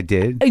 Maybe I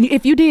did.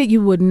 If you did,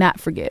 you would not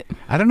forget.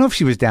 I don't know if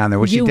she was down there.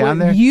 Was she down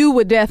there? You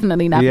would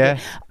definitely not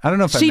forget. I don't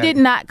know if she did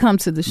not come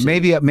to the show.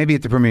 Maybe at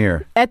the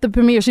premiere. At the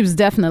premiere, she was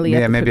definitely at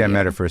the maybe premiere. I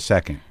met her for a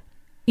second.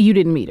 You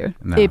didn't meet her.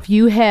 No. If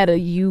you had her,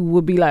 you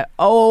would be like,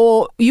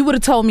 oh, you would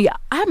have told me,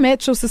 I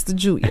met your sister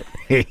Julia.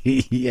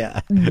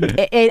 Yeah.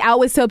 And I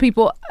always tell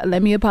people,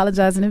 let me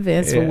apologize in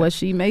advance for what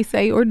she may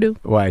say or do.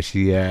 Why?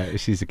 She's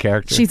a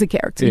character? She's a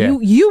character. Yeah.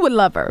 You would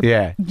love her.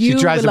 Yeah. She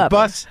drives a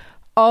bus?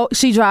 Oh,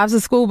 she drives a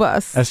school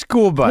bus. A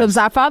school bus? Because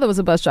our father was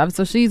a bus driver,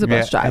 so she's a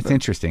bus driver. That's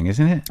interesting,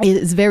 isn't it?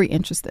 It's very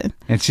interesting.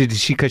 And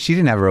because she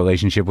didn't have a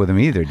relationship with him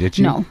either, did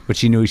she? No. But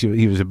she knew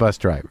he was a bus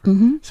driver.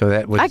 Mm-hmm. So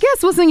that was. I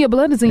guess what's in your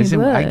blood is in your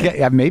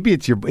blood. Maybe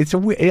it's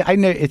I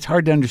know it's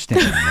hard to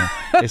understand.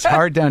 It's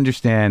hard to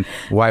understand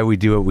why we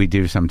do what we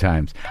do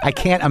sometimes. I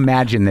can't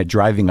imagine that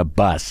driving a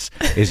bus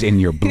is in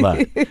your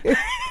blood.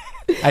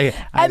 And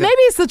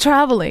maybe it's the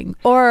traveling,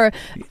 or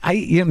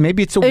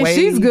maybe it's a way.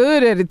 She's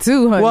good at it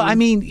too, honey. Well, I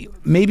mean,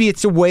 maybe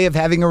it's a way of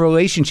having a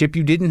relationship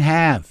you didn't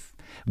have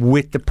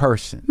with the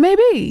person.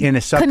 Maybe in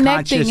a subconscious,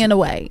 connecting in a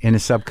way. In a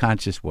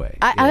subconscious way.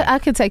 I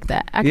could take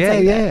that. I could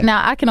take that.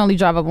 Now I can only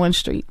drive up one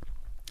street.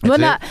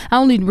 I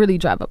only really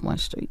drive up one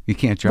street. You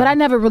can't drive? But I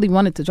never really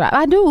wanted to drive.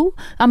 I do.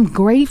 I'm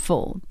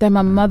grateful that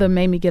my mother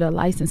made me get a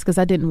license because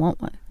I didn't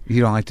want one.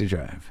 You don't like to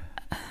drive?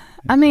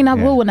 I mean, I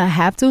will when I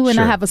have to, and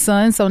I have a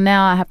son, so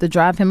now I have to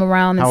drive him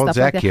around and stuff like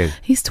that. How old's that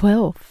kid? He's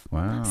 12.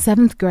 Wow.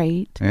 7th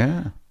grade.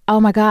 Yeah.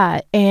 Oh, my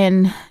God.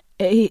 And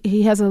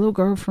he has a little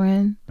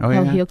girlfriend. Oh,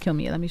 yeah? He'll kill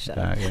me. Let me shut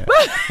up.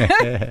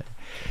 Yeah.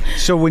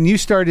 So when you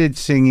started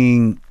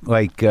singing,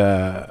 like,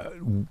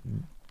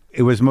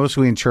 it was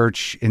mostly in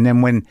church, and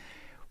then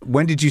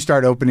when did you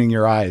start opening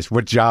your eyes?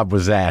 What job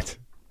was that?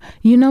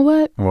 You know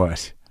what?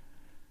 What?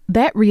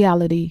 That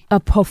reality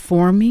of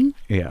performing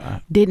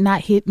did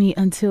not hit me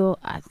until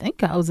I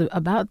think I was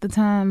about the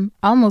time,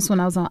 almost when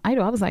I was on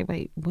Idol. I was like,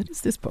 wait, what is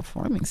this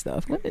performing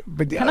stuff?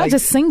 Can I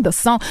just sing the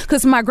song?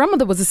 Because my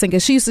grandmother was a singer.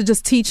 She used to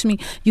just teach me,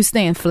 you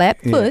stand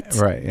flat foot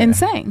and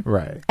sing.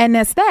 Right. And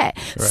that's that.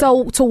 Right.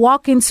 So to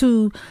walk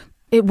into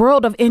a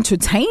world of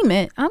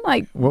entertainment, I'm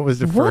like, what was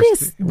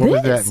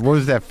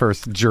that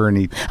first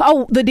journey?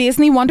 Oh, the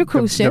Disney Wonder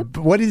cruise ship.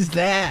 What is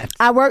that?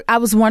 I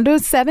was Wonder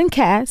 7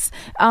 cast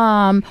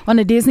on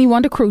the Disney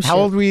Wonder cruise ship. How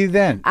old were you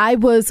then? I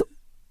was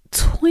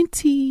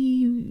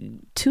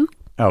 22.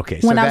 Okay.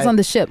 When I was on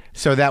the ship.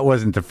 So that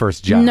wasn't the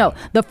first job? No.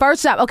 The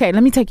first job, okay,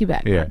 let me take you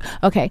back. Yeah.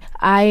 Okay.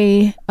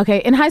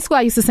 In high school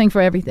I used to sing for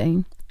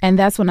everything. And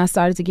that's when I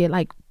started to get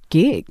like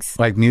gigs,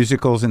 like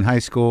musicals in high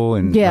school,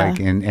 and like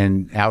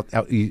and out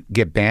you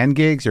get band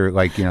gigs, or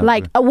like, you know,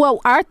 like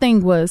our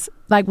thing was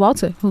like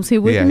Walter, who's here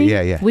with me.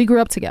 Yeah. We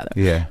grew up together.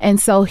 Yeah. And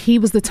so he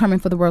was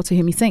determined for the world to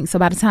hear me sing. So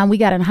by the time we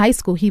got in high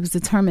school, he was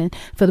determined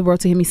for the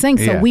world to hear me sing.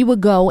 So we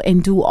would go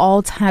and do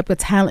all type of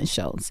talent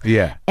shows.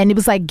 Yeah. And it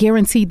was like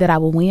guaranteed that I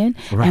would win.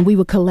 Right. And we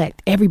would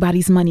collect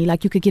everybody's money.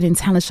 Like you could get in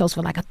talent shows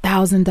for like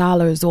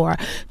 $1,000 or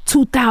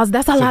 $2,000.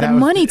 That's a lot of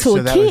money to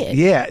a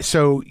kid.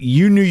 So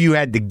you knew you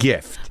had the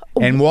gift.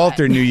 And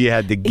Walter knew you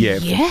had the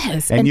gift.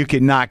 Yes. And you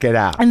could knock it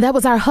out. And that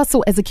was our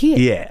hustle as a kid.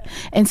 Yeah.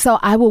 And so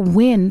I would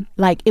win,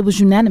 like it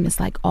was unanimous,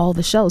 like all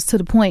the shows, to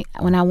the point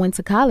when I went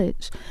to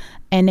college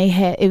and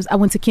I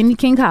went to Kennedy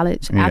King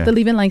College after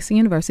leaving Langston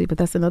University, but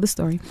that's another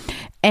story.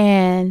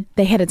 And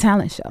they had a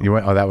talent show.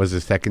 That was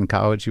the second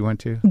college you went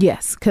to?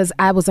 Yes, because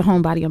I was a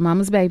homebody, a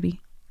mama's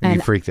baby. And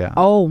you freaked out.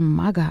 Oh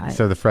my God.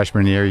 So the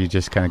freshman year, you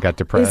just kind of got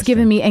depressed. It's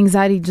giving me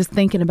anxiety just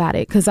thinking about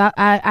it. Because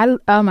I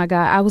oh my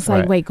God, I was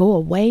like, wait, go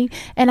away.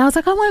 And I was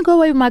like, I want to go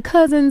away with my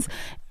cousins.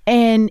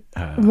 And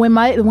when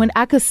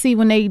I could see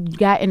when they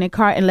got in the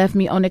car and left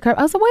me on the curb,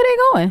 I was like, where they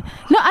going?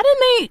 No,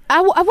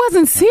 I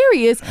wasn't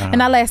serious.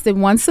 And I lasted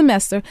one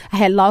semester. I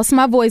had lost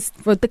my voice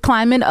for the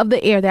climate of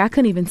the air there. I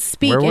couldn't even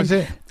speak. Where was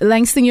it?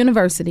 Langston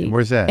University.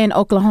 Where's that? In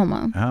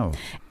Oklahoma. Oh.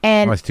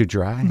 And it was too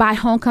dry? By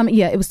homecoming,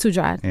 it was too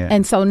dry. Yeah.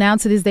 And so now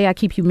to this day, I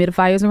keep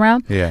humidifiers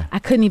around. Yeah. I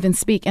couldn't even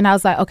speak. And I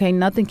was like, okay,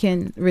 nothing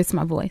can risk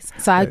my voice.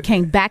 So I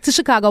came back to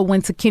Chicago,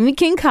 went to Kennedy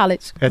King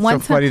College. That's so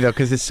funny, though,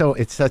 because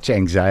it's such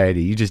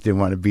anxiety. You just didn't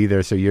want to be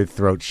there, so your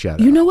throat shut up.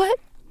 You know what?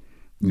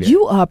 Yeah.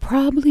 You are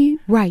probably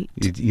right.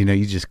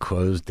 You just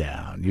closed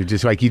down. You're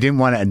just like, you didn't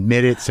want to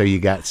admit it, so you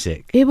got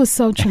sick. It was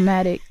so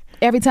traumatic.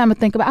 Every time I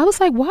think about it, I was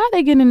like, why are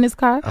they getting in this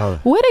car? Oh.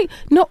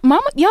 No,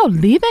 Mama, y'all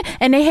leaving?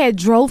 And they had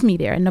drove me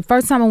there. And the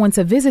first time I went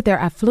to visit there,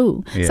 I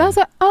flew. Yeah. So I was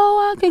like,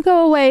 I can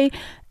go away.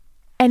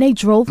 And they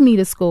drove me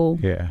to school.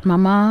 Yeah. My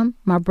mom,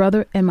 my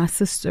brother, and my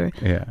sister.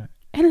 Yeah.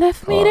 And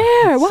left me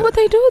there. Why would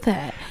they do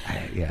that?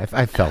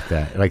 I felt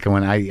that. Like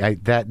when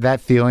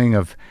that feeling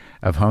of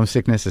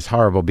homesickness is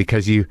horrible,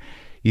 because you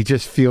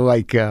just feel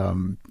like you're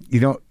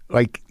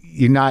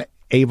not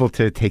able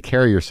to take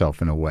care of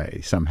yourself in a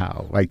way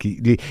somehow. Like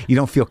you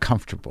don't feel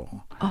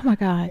comfortable. Oh my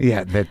God.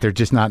 Yeah, that they're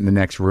just not in the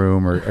next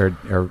room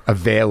or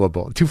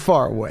available, too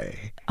far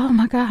away. Oh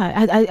my God.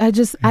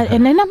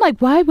 And then I'm like,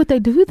 why would they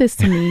do this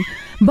to me?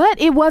 But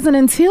it wasn't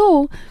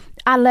until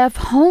I left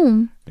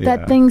home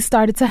that things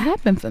started to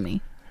happen for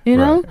me. You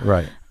know?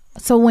 Right.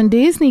 So when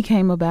Disney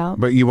came about.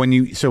 But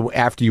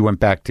after you went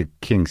back to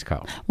King's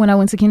College. When I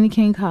went to Kennedy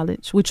King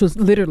College, which was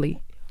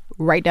literally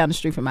right down the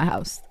street from my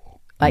house.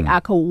 Like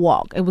I could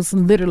walk. It was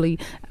literally,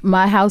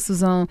 my house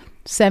was on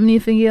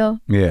 70th and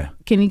Yale. Yeah.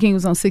 Kennedy King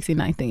was on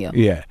 69th and Yale.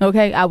 Yeah.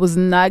 Okay. I was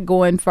not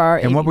going far.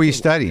 And what were you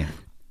studying?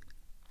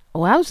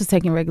 Well, I was just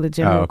taking regular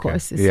general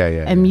courses. Yeah.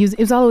 And music.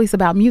 It was always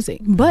about music.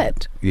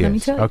 But let me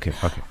tell you. Okay.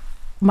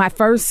 My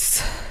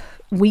first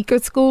week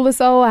of school or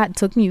so, I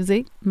took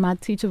music. My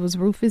teacher was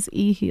Rufus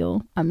E.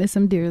 Hill. I miss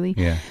him dearly.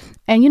 Yeah.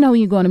 And when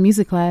you go into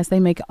music class,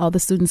 they make all the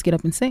students get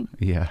up and sing.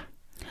 Yeah.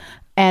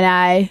 And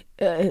I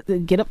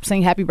get up,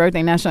 sing Happy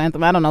Birthday, National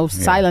Anthem, I don't know,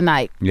 Silent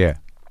Night. Yeah.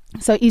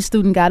 So each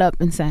student got up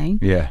and sang.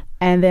 Yeah.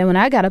 And then when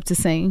I got up to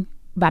sing,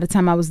 by the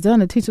time I was done,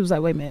 the teacher was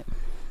like, wait a minute,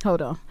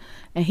 hold on.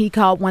 And he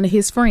called one of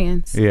his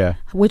friends,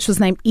 which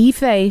was named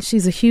Ife.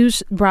 She's a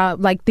huge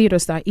theater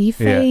star. Ife.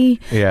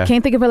 Yeah.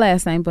 Can't think of her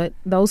last name, but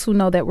those who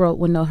know that world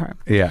would know her.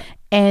 Yeah.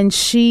 And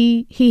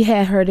he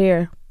had her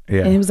there.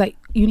 Yeah. And he was like,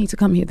 you need to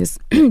come hear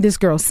this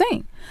girl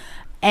sing.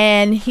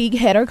 And he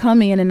had her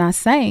come in and I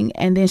sang.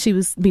 And then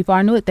before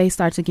I knew it, they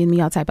started to give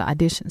me all type of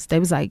auditions. They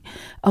was like,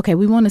 okay,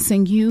 we want to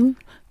sing you,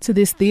 to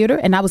this theater,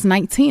 and I was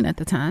 19 at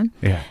the time.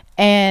 Yeah.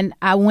 And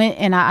I went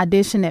and I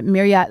auditioned at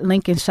Marriott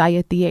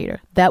Lincolnshire Theater.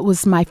 That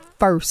was my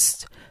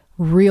first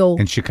real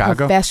in Chicago?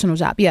 Professional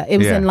job. Yeah, it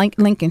was in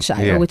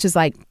Lincolnshire, which is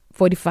like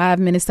 45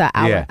 minutes to an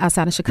hour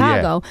outside of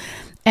Chicago.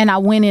 And I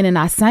went in and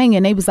I sang,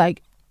 and they was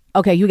like,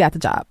 okay, you got the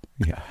job.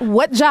 Yeah.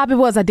 What job it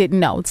was, I didn't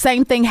know.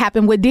 Same thing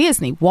happened with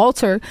Disney.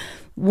 Walter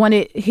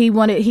he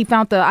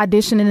found the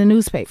audition in the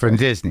newspaper. From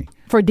Disney.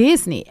 For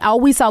Disney. All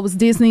we saw was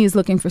Disney is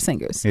looking for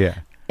singers. Yeah.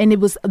 And it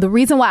was the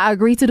reason why I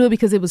agreed to do it,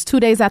 because it was 2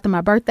 days after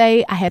my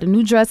birthday. I had a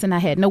new dress and I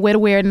had nowhere to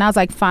wear it. And I was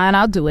like, fine,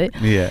 I'll do it.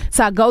 Yeah.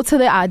 So I go to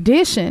the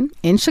audition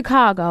in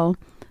Chicago,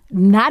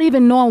 not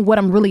even knowing what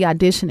I'm really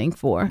auditioning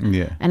for.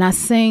 Yeah. And I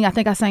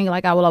think I sang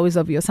like I Will Always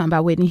Love You or something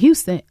by Whitney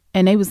Houston.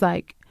 And they was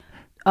like,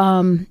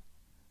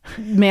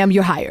 ma'am,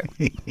 you're hired.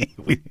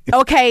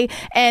 Okay.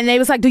 And they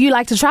was like, do you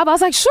like to travel? I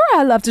was like, sure,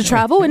 I love to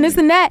travel and this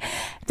and that.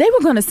 They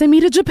were going to send me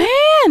to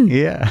Japan.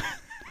 Yeah.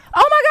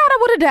 Oh my God, I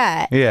would have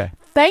died. Yeah.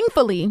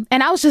 Thankfully.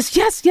 And I was just,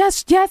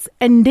 yes,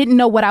 and didn't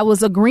know what I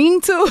was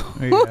agreeing to.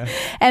 Yeah.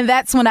 And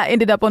that's when I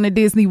ended up on the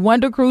Disney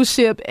Wonder cruise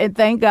ship. And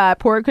thank God,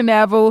 Port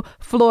Canaveral,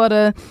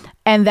 Florida.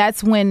 And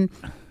that's when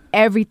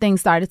everything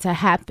started to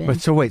happen.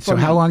 But so wait, so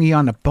how long are you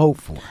on a boat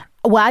for?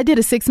 Well, I did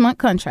a 6-month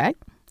contract.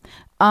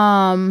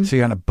 So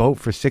you're on a boat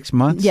for 6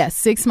 months? Yes,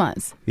 6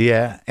 months.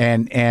 Yeah,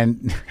 and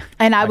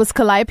I was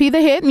Calliope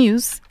the head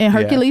muse in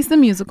Hercules the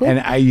musical. And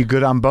are you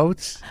good on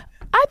boats?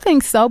 I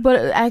think so, but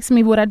ask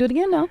me would I do it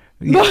again? No.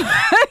 Yeah.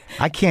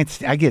 I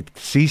can't. I get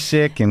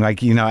seasick and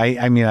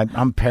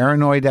I'm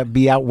paranoid to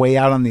be way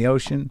out on the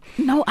ocean.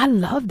 No, I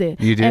loved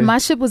it. You did? And my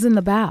ship was in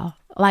the bow,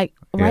 like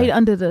right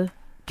under the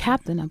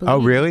captain, I believe. Oh,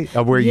 really?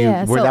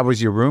 That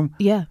was your room?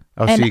 Yeah.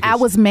 Oh, and so I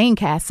was main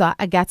cast, so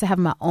I got to have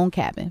my own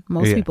cabin.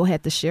 Most people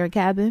had to share a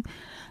cabin.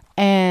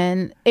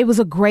 And it was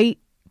a great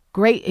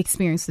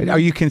experience. Are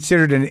you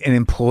considered an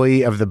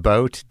employee of the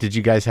boat? Did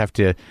you guys have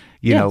to,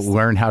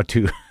 learn how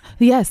to...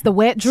 Yes, the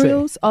wet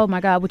drills. Oh,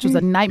 my God, which was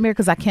a nightmare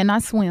because I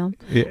cannot swim.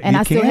 And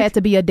I still had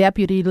to be a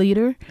deputy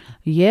leader.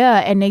 Yeah,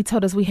 and they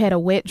told us we had a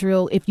wet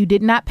drill. If you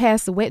did not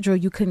pass the wet drill,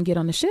 you couldn't get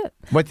on the ship.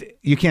 What?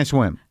 You can't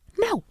swim?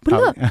 No, but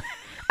look...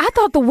 I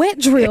thought the wet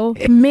drill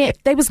meant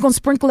they was going to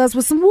sprinkle us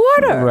with some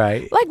water.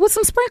 Right. Like with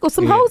some sprinkles,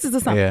 some hoses or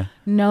something. Yeah.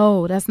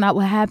 No, that's not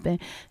what happened.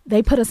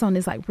 They put us on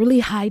this like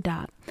really high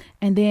dock.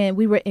 And then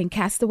we were in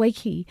Castaway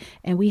Cay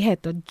and we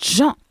had to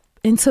jump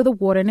into the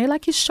water. And they're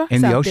like, it's sharks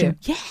in the out ocean?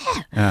 there.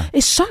 Yeah.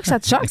 It's sharks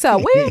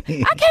out. Where?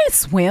 I can't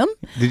swim.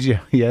 Did you?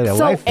 Yeah.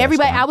 So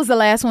everybody, I was the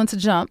last one to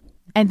jump.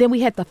 And then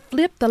we had to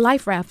flip the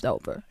life raft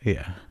over.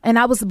 Yeah. And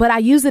I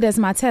used it as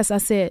my test. I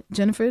said,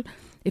 Jennifer,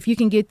 if you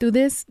can get through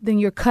this, then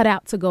you're cut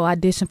out to go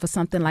audition for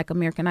something like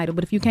American Idol.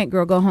 But if you can't,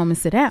 girl, go home and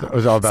sit down. It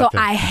was all about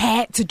I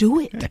had to do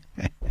it.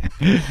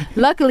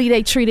 Luckily,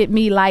 they treated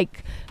me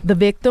like the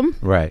victim.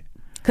 Right.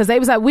 Because they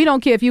was like, we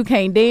don't care if you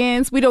can't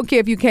dance. We don't care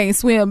if you can't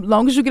swim.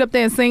 Long as you get up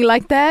there and sing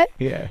like that,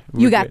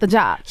 you got the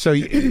job. So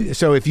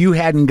if you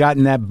hadn't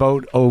gotten that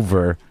boat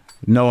over,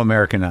 no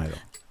American Idol.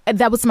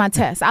 That was my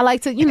test. I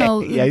like to,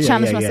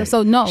 challenge myself.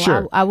 So no,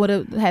 sure. I would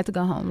have had to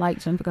go home, like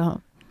Jennifer go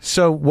home.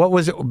 So what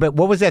was it? But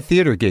what was that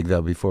theater gig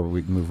though? Before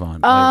we move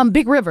on,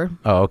 Big River.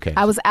 Oh, okay.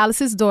 I was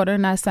Alice's daughter,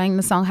 and I sang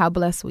the song "How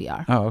Blessed We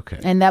Are." Oh, okay.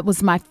 And that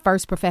was my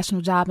first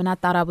professional job, and I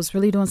thought I was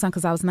really doing something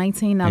because I was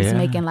 19. I was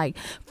making like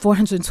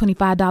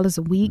 $425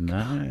 a week.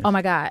 Nice. Oh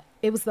my God,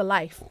 it was the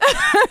life.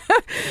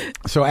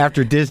 So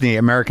after Disney,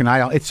 American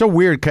Idol, it's so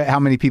weird how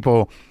many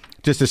people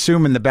just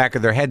assume in the back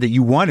of their head that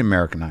you won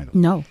American Idol.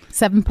 No,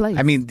 7th place.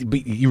 I mean,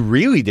 but you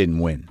really didn't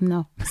win.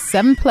 No,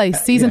 7th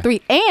place, season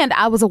 3. And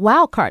I was a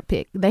wild card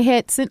pick. They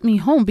had sent me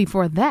home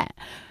before that.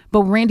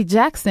 But Randy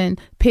Jackson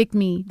picked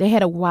me. They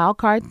had a wild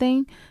card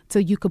thing so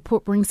you could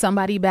bring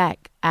somebody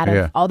back out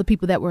of all the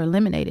people that were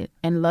eliminated.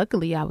 And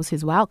luckily, I was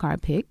his wild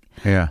card pick.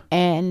 Yeah.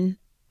 And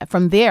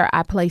from there,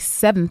 I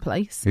placed 7th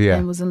place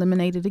and was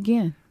eliminated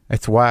again.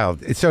 It's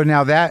wild. So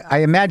now that,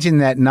 I imagine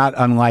that not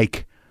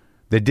unlike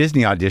the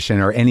Disney audition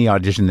or any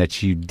audition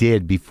that you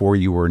did before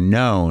you were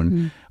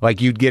known,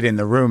 like you'd get in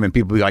the room and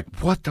people would be like,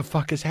 what the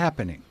fuck is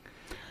happening?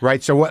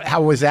 Right? So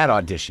how was that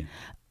audition?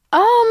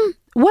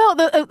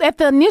 Well, at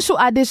the initial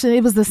audition,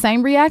 it was the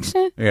same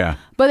reaction. Yeah.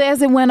 But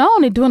as it went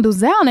on, it dwindles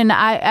down. And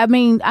I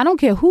mean, I don't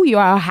care who you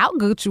are or how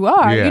good you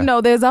are.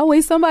 Yeah. There's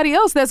always somebody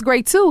else that's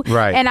great too.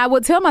 Right. And I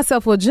would tell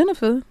myself, well,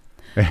 Jennifer,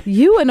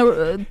 you in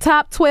the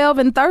top 12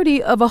 and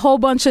 30 of a whole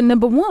bunch of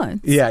number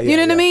ones. Yeah. You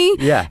know what I mean?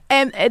 Yeah.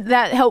 And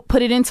that helped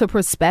put it into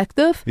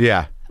perspective.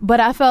 Yeah. But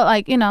I felt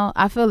like,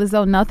 I feel as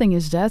though nothing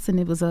is just, and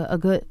it was a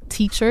good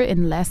teacher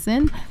and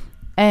lesson.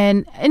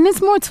 And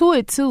there's more to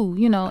it too,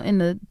 in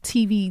the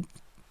TV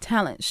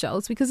talent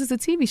shows, because it's a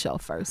TV show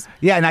first.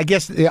 Yeah, and I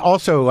guess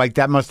also like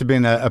that must have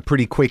been a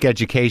pretty quick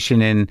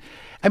education. And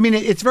I mean,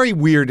 it's very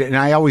weird, and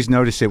I always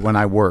notice it when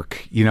I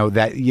work.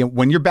 That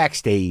when you're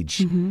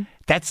backstage,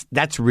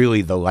 that's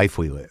really the life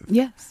we live.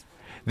 Yes.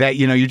 That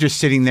you're just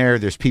sitting there.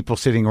 There's people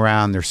sitting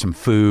around. There's some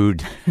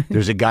food.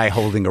 There's a guy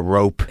holding a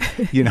rope.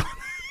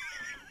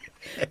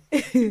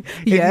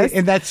 Yes.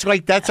 And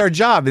that's our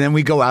job. And then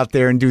we go out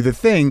there and do the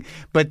thing.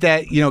 But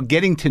that,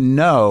 getting to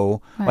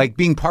know, like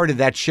being part of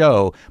that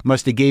show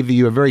must have gave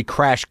you a very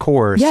crash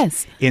course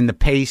in the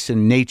pace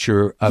and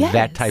nature of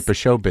that type of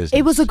show business.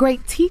 It was a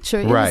great teacher.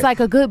 It was like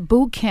a good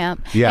boot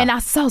camp. Yeah. And I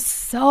saw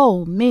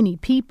so many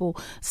people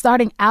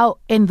starting out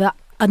in the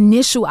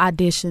initial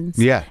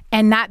auditions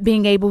and not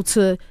being able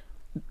to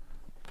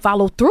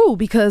follow through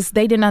because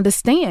they didn't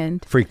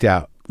understand. Freaked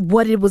out.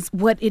 What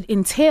it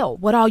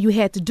entailed, what all you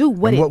had to do,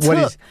 what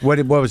took.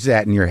 What was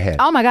that in your head?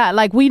 Oh my God,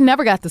 like we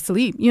never got to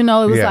sleep. It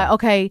was like,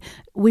 okay,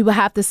 we would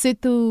have to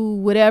sit through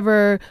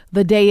whatever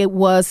the day it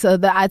was,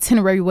 the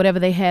itinerary, whatever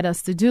they had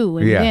us to do.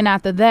 And then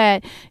after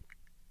that,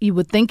 you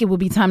would think it would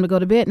be time to go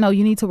to bed. No,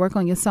 you need to work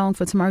on your song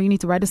for tomorrow. You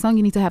need to write a song.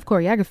 You need to have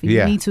choreography.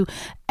 You need to,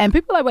 and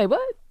people are like, wait,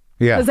 what?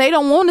 Yeah, because they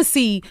don't want to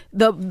see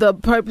the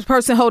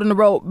person holding the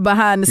rope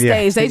behind the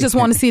stage. They just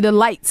want to see the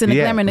lights and the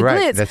glamour and the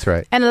glitz. That's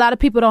right. And a lot of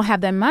people don't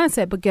have that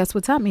mindset. But guess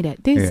what taught me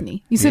that?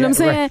 Disney. You see what I'm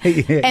saying?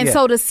 Right. And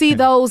so to see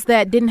those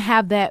that didn't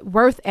have that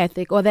worth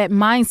ethic or that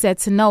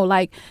mindset to know,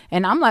 like,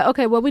 and I'm like,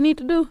 okay, what we need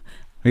to do.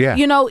 Yeah.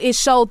 It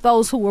showed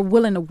those who were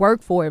willing to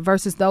work for it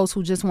versus those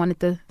who just wanted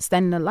to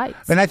stand in the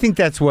lights. And I think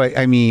that's what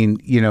I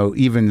mean.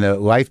 Even the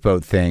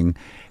lifeboat thing.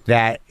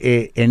 And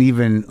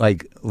even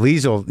like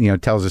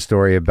Liesl, tells a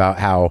story about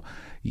how,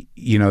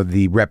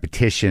 the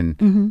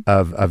repetition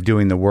of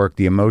doing the work,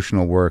 the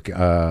emotional work,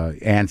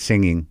 and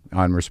singing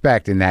on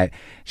Respect, and that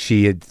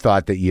she had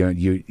thought that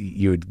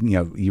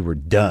you were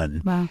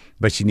done,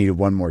 but she needed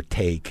one more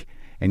take,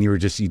 and you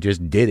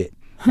just did it.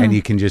 And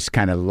you can just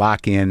kind of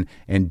lock in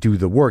and do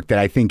the work. That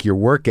I think your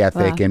work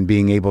ethic and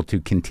being able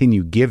to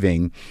continue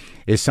giving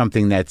is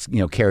something that's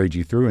carried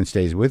you through and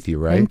stays with you,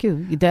 right? Thank you.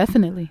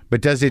 Definitely.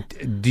 But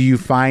do you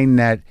find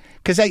that,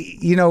 because I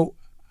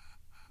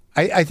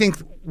think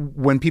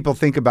when people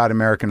think about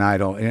American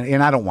Idol,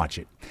 and I don't watch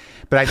it,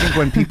 but I think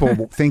when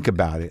people think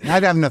about it, and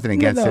I have nothing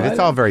against it. It's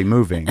all very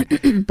moving.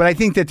 But I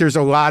think that there's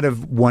a lot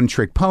of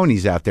one-trick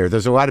ponies out there.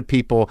 There's a lot of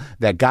people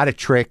that got a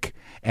trick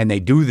and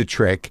they do the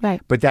trick,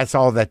 but that's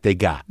all that they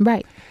got.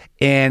 Right.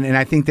 And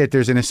I think that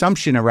there's an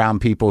assumption around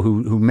people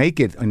who make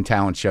it in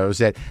talent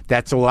shows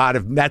that's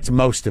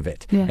most of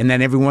it. Yeah. And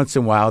then every once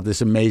in a while,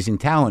 this amazing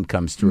talent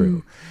comes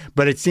through.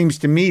 But it seems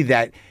to me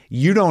that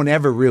you don't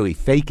ever really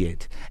fake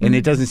it. And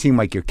it doesn't seem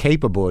like you're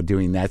capable of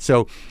doing that.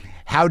 So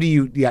how do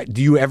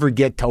you ever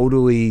get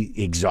totally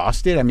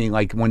exhausted? I mean,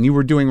 like when you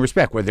were doing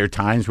Respect, were there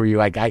times where you're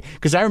like,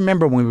 because I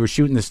remember when we were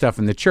shooting the stuff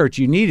in the church,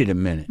 you needed a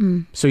minute.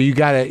 So you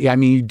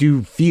you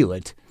do feel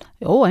it.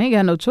 Oh, I ain't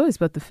got no choice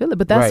but to feel it.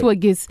 But that's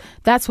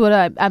that's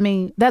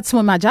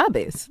what my job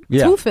is,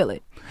 to feel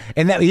it.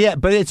 And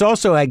but it's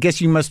also, I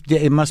guess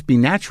it must be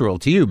natural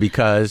to you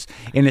because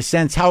in a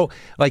sense,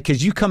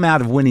 because you come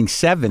out of winning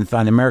 7th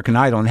on American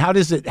Idol, and how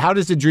does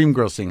the Dream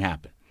Girls thing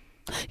happen?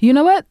 You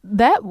know what?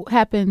 That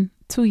happened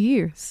 2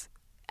 years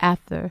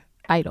after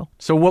Idol.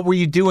 So what were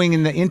you doing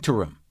in the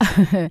interim?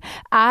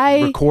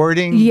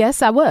 Recording?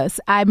 Yes, I was.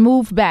 I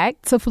moved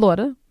back to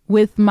Florida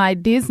with my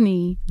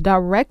Disney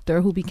director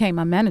who became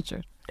my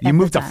manager. You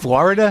moved to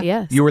Florida?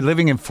 Yes. You were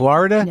living in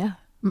Florida? Yeah.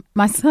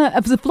 My son,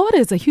 Florida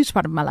is a huge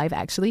part of my life,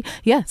 actually.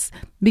 Yes,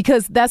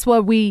 because that's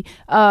where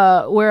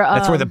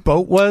that's where the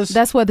boat was?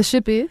 That's where the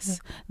ship is.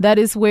 That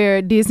is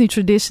where Disney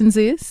Traditions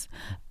is.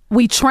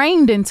 We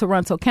trained in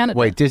Toronto, Canada.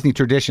 Wait, Disney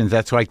Traditions,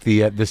 that's like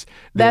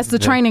that's the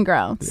training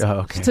grounds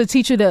to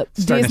teach you the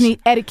Disney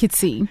etiquette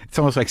scene. It's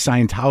almost like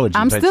Scientology.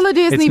 I'm still a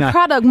Disney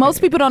product. Most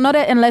people don't know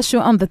that unless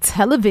you're on the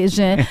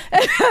television,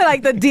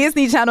 like the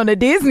Disney Channel, the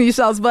Disney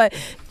shows. But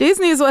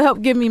Disney is what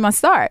helped give me my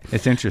start.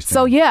 It's interesting.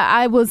 So yeah,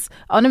 I was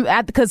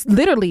because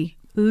literally,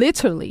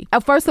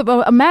 first of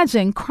all,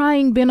 imagine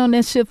crying, been on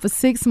that ship for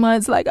 6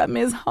 months, like I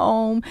miss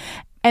home.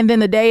 And then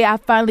the day I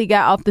finally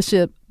got off the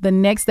ship, the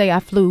next day I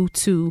flew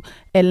to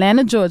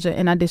Atlanta, Georgia,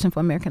 and auditioned for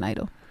American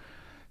Idol.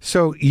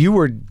 So you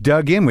were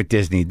dug in with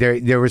Disney.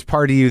 There was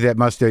part of you that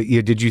must have.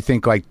 Did you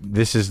think like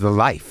this is the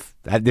life?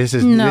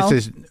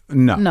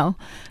 No.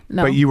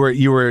 But you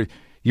were.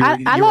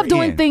 I love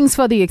doing things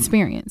for the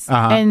experience,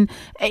 and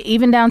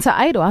even down to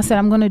Idol. I said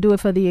I'm going to do it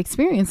for the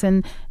experience.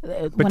 And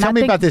but tell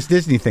me about this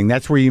Disney thing.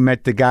 That's where you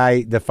met the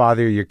guy, the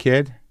father of your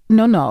kid.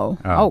 No.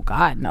 Oh,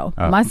 God, no.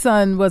 My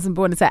son wasn't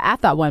born until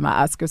after I won my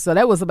Oscar, so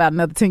that was about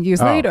another 10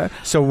 years later.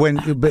 So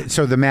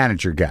the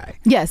manager guy.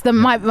 Yes,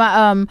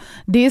 my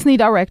Disney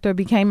director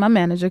became my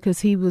manager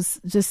because he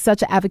was just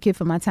such an advocate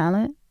for my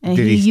talent. And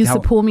he used to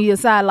pull me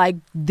aside like,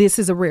 this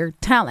is a rare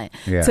talent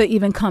to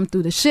even come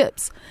through the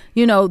ships.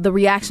 The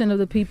reaction of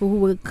the people who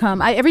would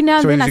come. Every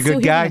now and then I still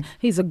hear him.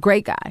 He's a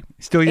great guy.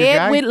 Still your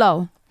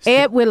guy?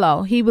 Ed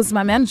Whitlow. He was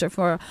my manager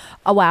for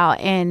a while,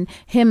 and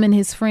him and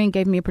his friend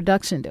gave me a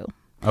production deal.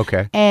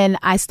 Okay. And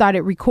I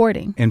started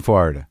recording. In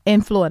Florida?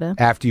 In Florida.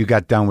 After you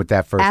got done with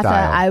that first Idol?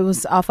 After I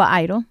was off of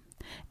Idol.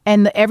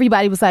 And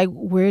everybody was like,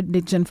 where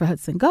did Jennifer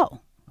Hudson go?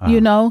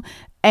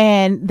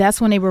 And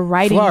that's when they were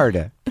writing.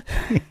 Florida.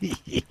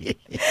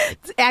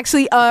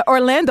 Actually,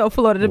 Orlando,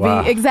 Florida, to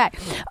be exact.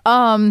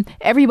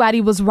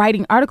 Everybody was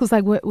writing articles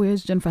like,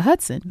 where's Jennifer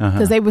Hudson?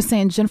 Because they were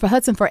saying Jennifer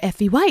Hudson for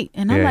Effie White.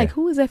 And I'm like,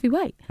 who is Effie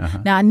White?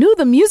 Now, I knew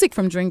the music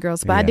from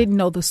Dreamgirls, but I didn't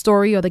know the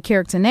story or the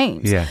character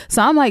names.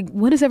 So I'm like,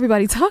 what is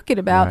everybody talking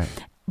about?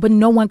 Right. But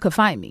no one could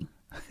find me.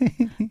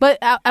 But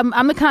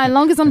I'm the kind, as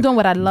long as I'm doing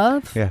what I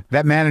love. Yeah,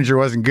 that manager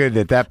wasn't good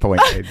at that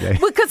point.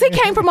 Because he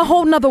came from a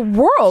whole nother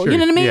world, you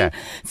know what I mean? Yeah.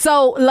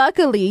 So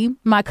luckily,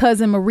 my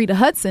cousin Marita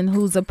Hudson,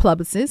 who's a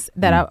publicist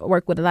that I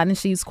work with a lot, and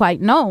she's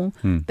quite known,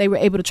 they were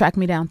able to track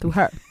me down through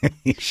her.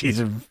 She's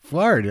in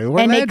Florida.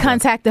 And they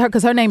contacted her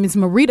because her name is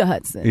Marita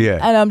Hudson. Yeah.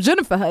 And I'm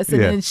Jennifer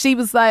Hudson. And she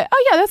was like,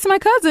 oh yeah, that's my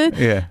cousin.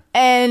 Yeah.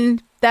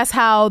 And that's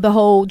how the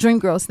whole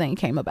Dreamgirls thing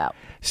came about.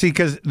 See,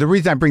 because the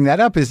reason I bring that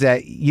up is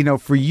that,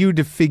 for you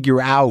to figure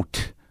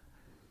out,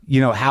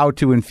 how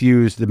to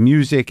infuse the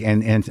music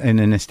and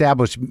an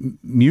established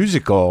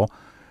musical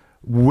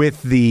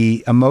with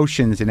the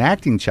emotions and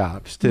acting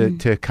chops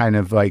to kind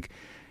of like,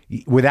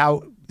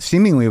 without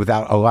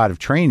a lot of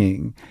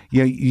training,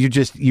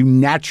 you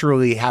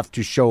naturally have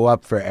to show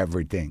up for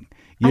everything.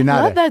 I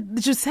love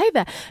that you say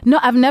that. No,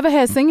 I've never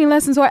had singing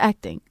lessons or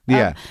acting.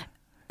 Yeah.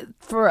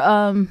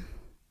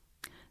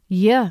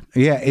 Yeah,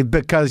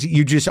 because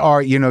you just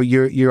are,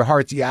 your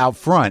heart's out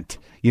front,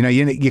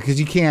 because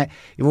you can't.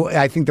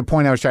 I think the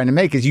point I was trying to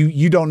make is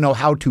you don't know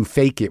how to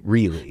fake it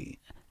really.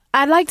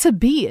 I like to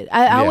be it.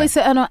 I always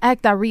say I don't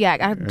act, I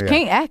react. I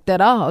can't act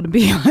at all, to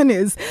be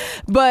honest.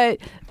 But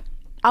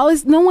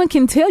no one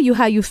can tell you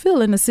how you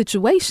feel in a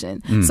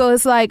situation. So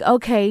it's like,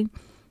 okay,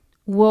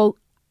 well,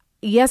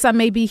 yes, I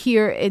may be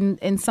here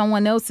in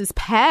someone else's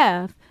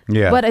path.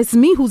 Yeah. But it's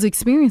me who's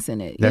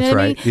experiencing it. You know what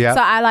I mean? Yeah.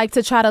 So I like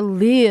to try to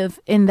live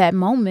in that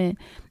moment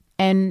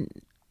and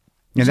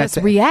just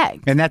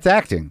react. And that's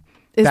acting.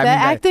 Is that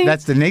acting?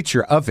 That's the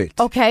nature of it.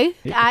 Okay.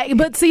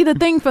 But see, the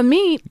thing for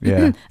me,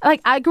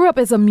 like I grew up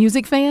as a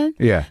music fan.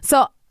 Yeah.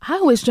 So I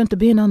always dreamt of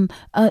being on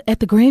at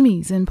the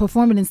Grammys and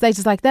performing in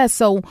stages like that.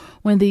 So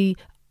when the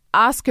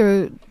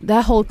Oscar,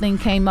 that whole thing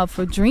came up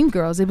for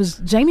Dreamgirls, it was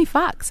Jamie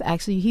Foxx,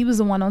 actually. He was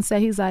the one on set.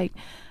 He's like,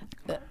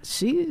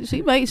 she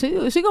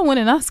gonna win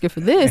an Oscar for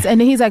this. And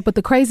then he's like, but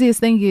the craziest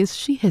thing is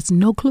she has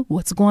no clue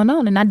what's going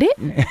on. And I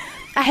didn't.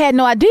 I had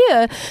no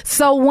idea.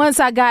 So once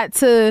I got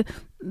to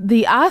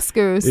the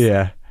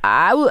Oscars,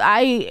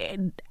 I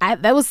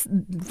that was,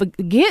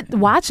 forget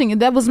watching it.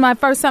 That was my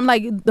first time.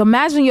 Like,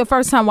 imagine your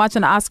first time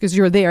watching the Oscars,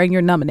 you're there and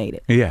you're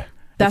nominated. Yeah.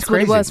 That's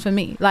what it was for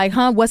me. Like,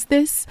 what's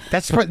this?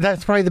 That's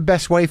probably the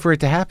best way for it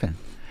to happen.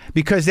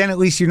 Because then at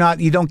least you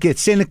don't get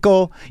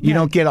cynical, you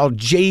don't get all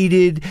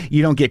jaded,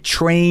 you don't get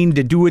trained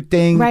to do a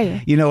thing.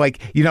 Right.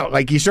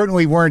 Like you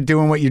certainly weren't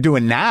doing what you're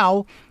doing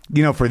now,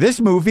 for this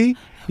movie.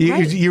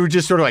 You were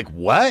just sort of like,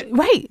 what?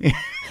 Right.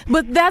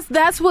 But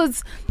that's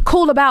what's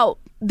cool about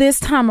this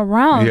time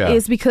around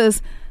is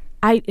because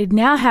I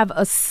now have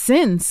a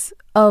sense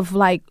of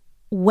like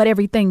what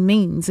everything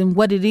means and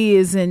what it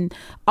is and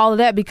all of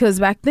that, because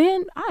back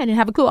then I didn't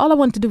have a clue. All I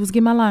wanted to do was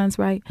get my lines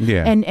right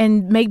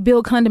and make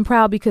Bill Condon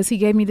proud because he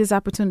gave me this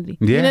opportunity.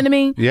 You know what I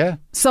mean? Yeah.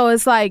 So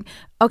it's like,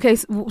 okay,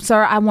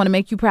 sir, I want to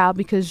make you proud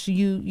because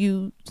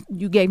you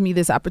gave me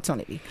this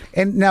opportunity.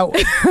 And now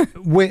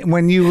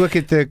when you look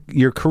at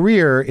your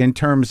career in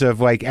terms of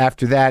like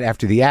after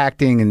the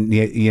acting and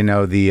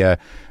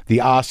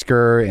the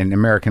Oscar and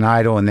American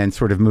Idol and then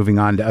sort of moving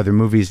on to other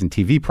movies and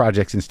TV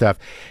projects and stuff,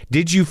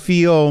 did you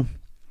feel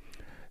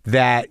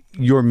that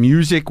your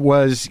music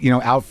was,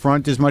 out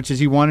front as much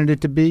as you wanted it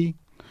to be?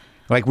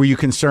 Like, were you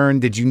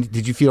concerned? Did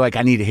you feel like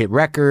I need a hit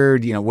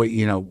record?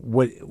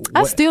 What?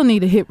 I still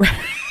need a hit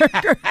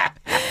record.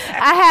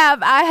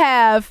 I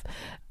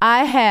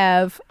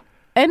have,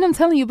 and I'm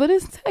telling you, but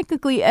it's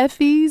technically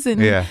Effie's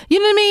and you know what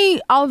I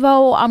mean?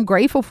 Although I'm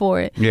grateful for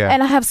it. Yeah.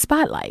 And I have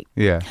Spotlight.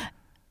 Yeah.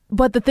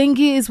 But the thing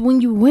is,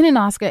 when you win an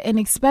Oscar, and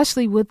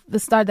especially with the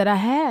start that I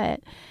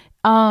had,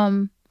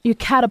 you're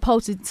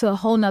catapulted to a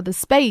whole nother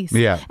space.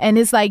 Yeah. And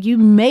it's like you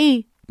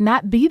may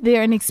not be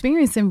there and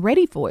experience and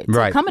ready for it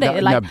to accommodate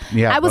it. Like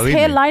I was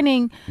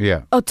headlining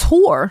a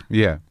tour.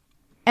 Yeah.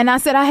 And I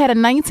said I had a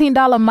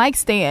 $19 mic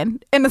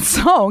stand and a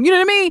song. You know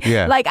what I mean?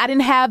 Yeah. Like I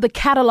didn't have the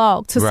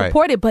catalog to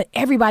support it, but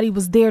everybody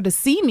was there to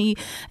see me.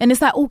 And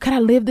it's like, oh, can I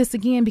live this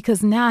again?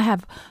 Because now I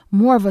have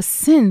more of a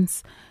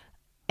sense.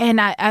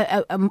 And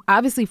I'm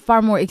obviously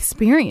far more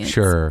experienced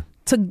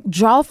to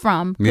draw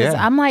from. Because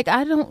I'm like,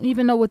 I don't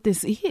even know what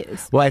this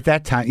is. Well, at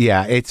that time,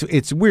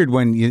 it's weird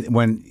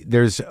when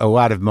there's a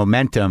lot of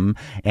momentum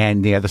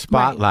and the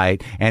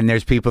spotlight, and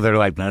there's people that are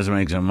like, let's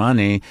make some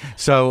money.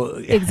 So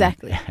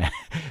exactly.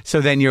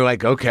 So then you're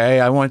like,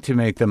 okay, I want to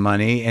make the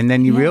money, and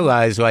then you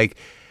realize like.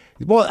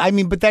 Well, I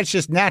mean, but that's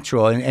just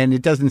natural, and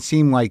it doesn't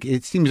seem like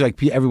it seems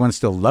like everyone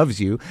still loves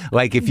you.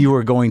 Like if you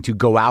were going to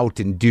go out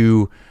and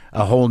do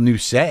a whole new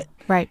set.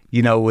 Right.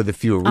 With a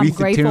few Aretha tunes. I'm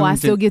grateful I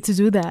still get to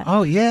do that.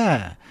 Oh,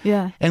 yeah.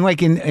 Yeah. And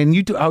like, and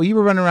you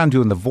were running around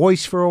doing The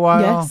Voice for a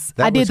while? Yes.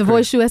 I did The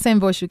Voice USA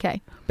and Voice UK.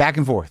 Back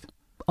and forth.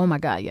 Oh, my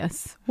God,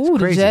 yes. Ooh,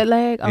 the jet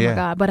lag. Oh, my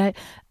God. But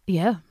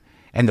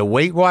And the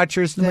Weight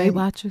Watchers thing? The Weight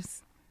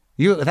Watchers.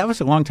 That was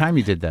a long time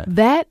you did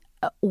that.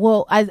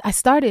 I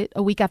started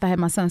a week after I had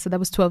my son, so that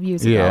was 12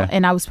 years ago.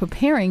 And I was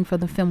preparing for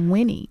the film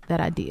Winnie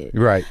that I did.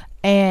 Right.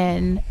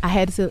 And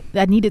I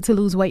needed to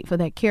lose weight for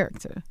that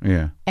character.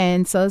 Yeah.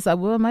 And so it's like,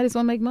 well, I might as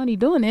well make money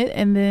doing it.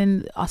 And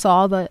then I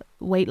saw all the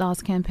weight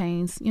loss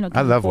campaigns,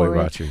 I love Weight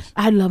Watchers.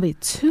 I love it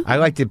too. I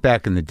liked it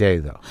back in the day,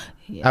 though.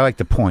 Yeah. I like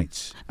the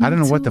points. I don't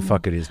know what the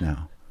fuck it is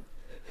now.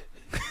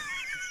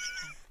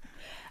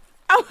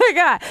 Oh my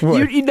God.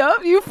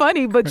 You're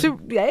funny, but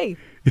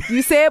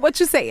you said what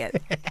you said.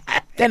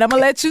 And I'm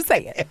going to let you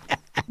say it.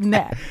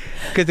 Nah.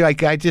 Because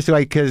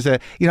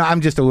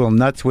I'm just a little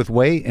nuts with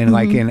weight, and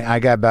and I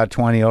got about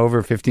 20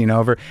 over, 15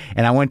 over,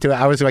 and I was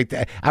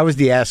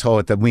the asshole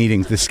at the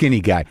meetings, the skinny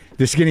guy.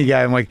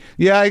 I'm like,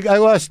 I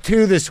lost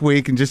 2 this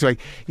week, and just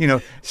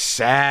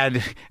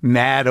sad,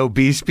 mad,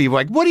 obese people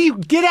like, what do you,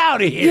 get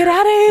out of here. Get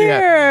out of here.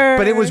 Yeah.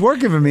 But it was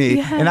working for me,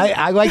 and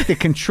I like the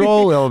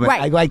control element.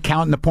 Right. I like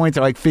counting the points.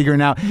 I like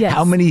figuring out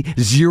how many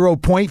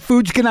 0-point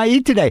foods can I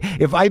eat today.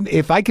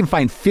 If I can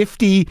find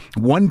 50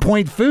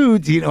 1-point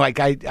foods,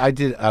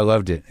 I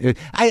loved it.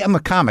 I'm a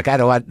comic. I had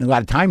a lot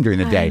of time during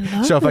the day.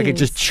 So if I could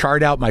just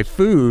chart out my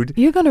food.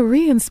 You're going to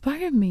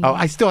re-inspire me. Oh,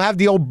 I still have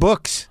the old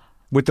books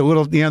with the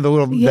little,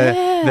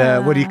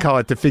 the what do you call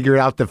it, to figure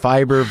out the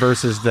fiber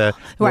versus the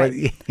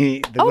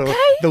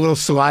little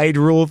slide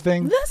rule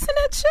thing. Listen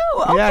at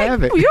you. Okay. Yeah, I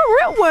have it. You're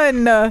a real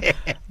one.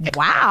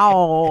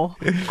 Wow.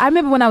 I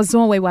remember when I was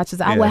doing Weight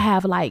Watchers, I would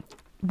have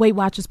Weight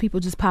Watchers people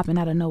just popping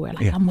out of nowhere,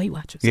 I'm Weight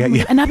Watchers.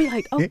 And I'd be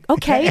like, oh,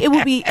 okay, it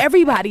would be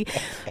everybody.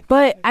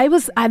 But I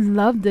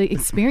loved the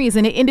experience,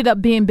 and it ended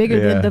up being bigger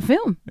than the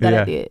film that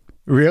I did.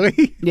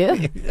 Really? Yeah.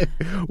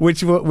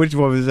 Which one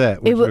was that?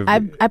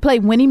 I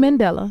played Winnie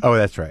Mandela. Oh,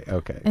 that's right.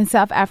 Okay. In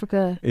South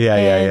Africa.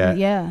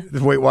 Yeah.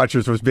 The Weight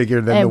Watchers was bigger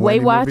than the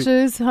Weight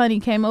Watchers, honey,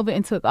 came over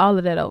and took all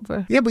of that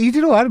over. Yeah, but you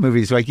did a lot of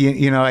movies. Like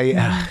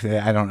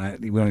I don't.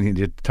 We don't need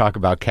to talk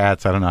about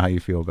Cats. I don't know how you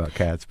feel about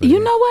Cats, but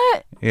you know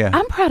what? Yeah.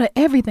 I'm proud of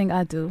everything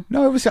I do.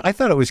 No, I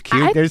thought it was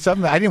cute. There's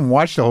something I didn't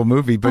watch the whole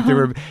movie, but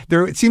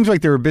it seems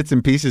like there were bits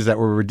and pieces that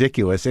were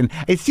ridiculous, and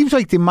it seems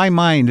like in my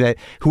mind that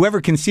whoever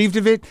conceived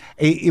of it,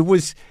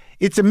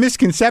 it's a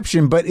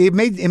misconception, but it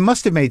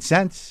must have made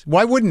sense.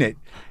 Why wouldn't it?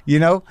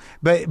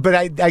 But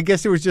I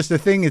guess it was just a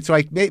thing. It's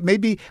like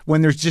maybe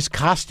when there's just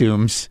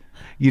costumes,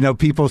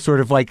 people sort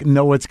of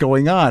know what's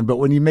going on. But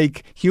when you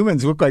make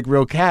humans look like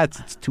real cats,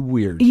 it's too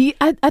weird.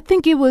 I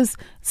think it was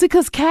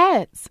because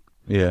cats.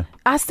 Yeah.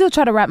 I still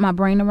try to wrap my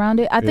brain around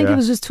it. I think it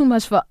was just too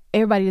much for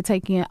everybody to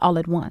take in all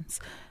at once.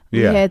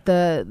 We had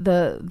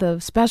the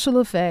special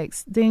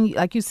effects. Then,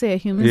 like you said,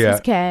 humans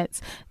as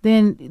cats.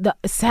 Then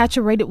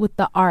saturated with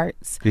the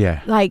arts.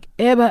 Yeah.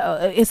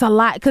 It's a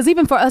lot. Because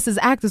even for us as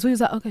actors, we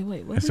was like, okay,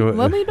 wait, what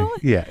are we doing?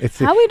 Yeah.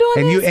 How we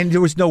doing this? And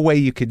there was no way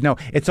you could know.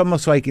 It's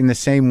almost like in the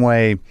same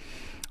way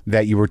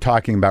that you were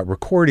talking about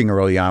recording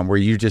early on, where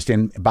you just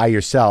by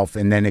yourself,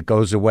 and then it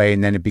goes away,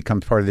 and then it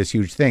becomes part of this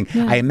huge thing.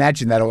 Yeah. I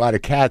imagine that a lot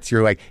of cats,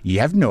 you're like, you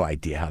have no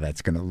idea how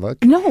that's going to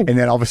look. No. And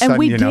then all of a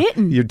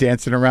sudden, you're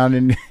dancing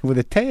around with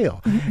a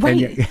tail.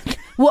 Right.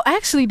 Well,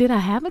 actually, did I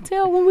have a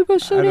tail when we were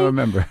shooting? I don't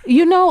remember.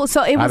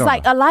 So it was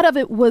a lot of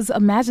it was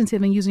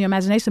imaginative and using your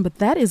imagination, but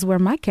that is where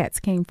my cats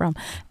came from.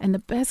 And the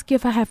best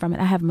gift I have from it,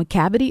 I have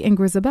Macavity and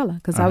Grisabella,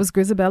 because I was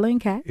Grisabella in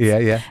Cats.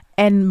 Yeah.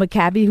 And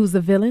Macavity, who's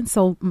the villain.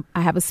 So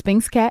I have a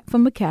Sphinx cat for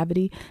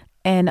Macavity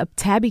and a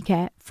tabby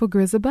cat for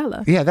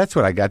Grisabella. Yeah, that's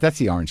what I got. That's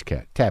the orange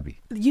cat,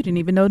 Tabby. You didn't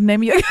even know the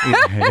name of your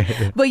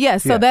cat.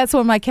 But that's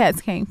where my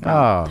cats came from.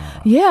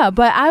 Oh. Yeah,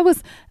 but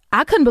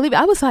I couldn't believe it.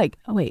 I was like,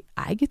 oh, wait,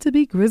 I get to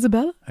be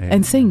Grisabella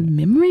and sing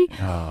Memory?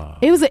 Oh.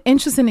 It was an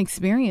interesting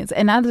experience.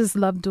 And I just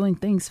love doing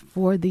things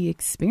for the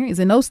experience.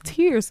 And those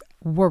tears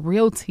were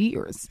real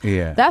tears.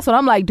 Yeah. That's what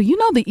I'm like. Do you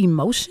know the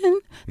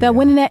emotion that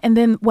went in that? And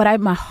then what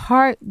my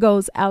heart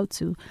goes out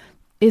to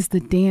is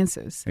the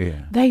dancers.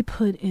 Yeah. They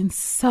put in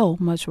so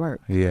much work.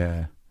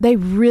 Yeah. They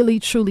really,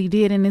 truly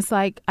did. And it's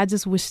like, I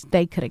just wish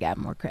they could have got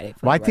more credit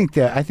for it. I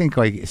think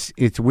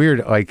it's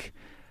weird,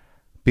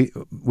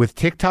 with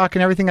TikTok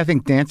and everything, I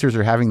think dancers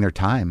are having their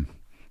time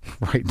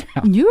right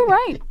now. You're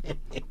right.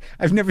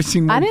 I've never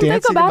seen more dancing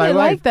dancing in my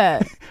life. I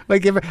didn't think about it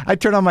like that. If I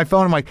turn on my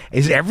phone, I'm like,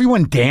 is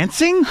everyone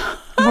dancing?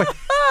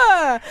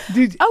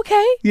 Dude,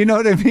 okay. You know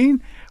what I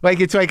mean?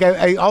 It's like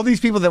all these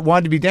people that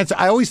wanted to be dancers.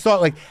 I always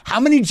thought, how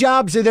many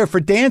jobs are there for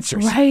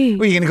dancers? Right.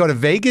 Well, you're going to go to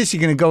Vegas?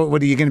 You're going to go,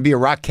 are you going to be a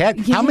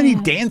Rockette? Yeah. How many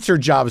dancer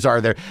jobs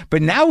are there?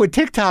 But now with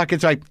TikTok,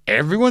 it's like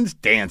everyone's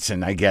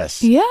dancing, I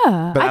guess. Yeah.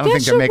 But I don't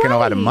think they're making a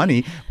lot of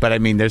money. But I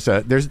mean,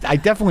 I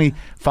definitely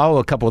follow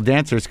a couple of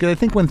dancers, because I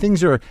think when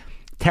things are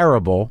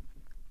terrible,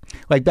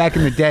 like back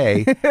in the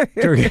day,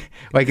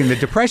 like in the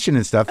Depression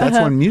and stuff, that's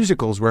when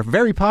musicals were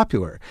very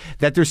popular.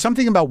 That there's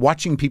something about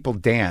watching people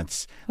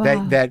dance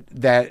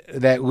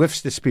that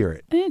lifts the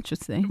spirit.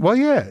 Interesting. Well,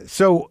 yeah.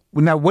 So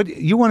now, what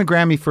you won a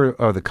Grammy for?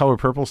 The Color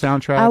Purple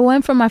soundtrack. I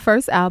won for my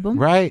first album,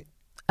 right?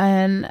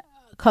 And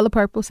Color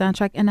Purple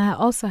soundtrack, and I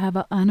also have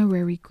an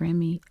honorary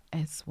Grammy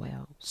as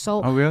well.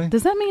 So, really?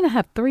 Does that mean I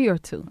have 3 or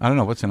 2? I don't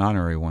know. What's an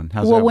honorary one?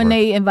 How's well, that when work?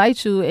 they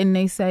invite you and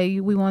they say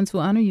we want to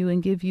honor you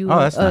and give you a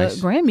nice.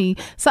 Grammy,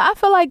 so I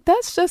feel like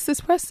that's just as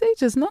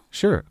prestigious, no?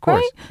 Sure, of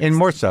course, right? And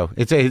more so.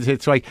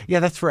 It's like, yeah,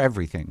 that's for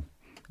everything.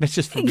 That's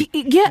just for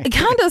yeah,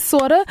 kind of,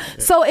 sort of.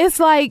 So it's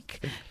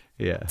like.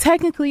 Yeah.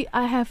 Technically,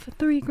 I have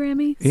 3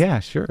 Grammys. Yeah,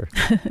 sure.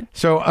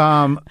 So,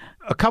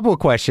 a couple of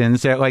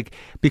questions that,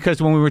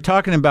 because when we were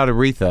talking about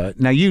Aretha,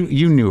 now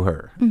you knew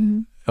her.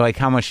 Mm-hmm. Like,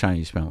 how much time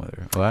you spent with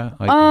her?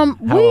 What?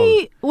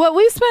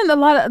 We spend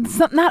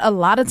not a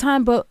lot of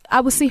time, but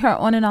I would see her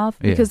on and off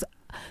because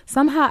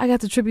somehow I got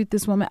to tribute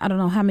this woman. I don't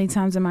know how many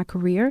times in my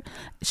career.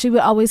 She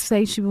would always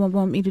say she would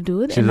want me to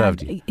do it. She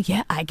loved you.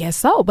 Yeah, I guess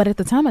so. But at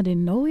the time, I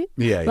didn't know it.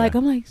 Yeah,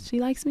 I'm like, she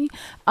likes me.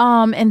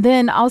 And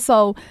then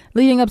also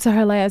leading up to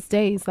her last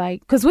days,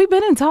 because we've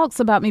been in talks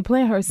about me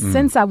playing her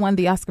since I won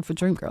the Oscar for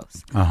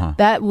Dreamgirls. Uh-huh.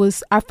 That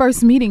was our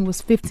first meeting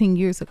was 15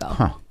 years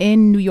ago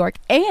in New York.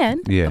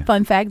 And a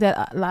fun fact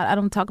that I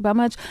don't talk about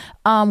much.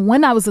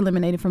 When I was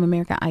eliminated from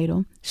American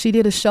Idol, she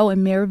did a show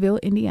in Maryville,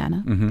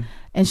 Indiana. Mm-hmm.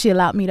 And she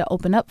allowed me to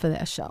open up for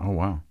that show. Oh,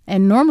 wow.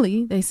 And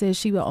normally they said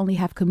she would only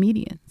have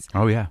comedians.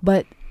 Oh, yeah.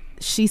 But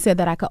she said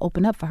that I could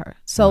open up for her.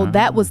 So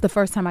that was the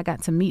first time I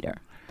got to meet her.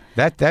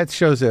 That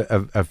shows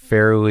a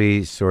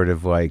fairly sort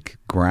of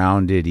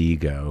grounded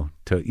ego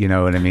to, you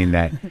know what I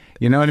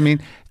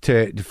mean?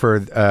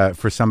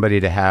 For somebody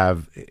to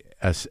have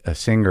a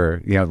singer,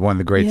 one of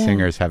the great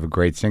singers have a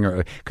great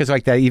singer, because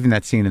even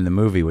that scene in the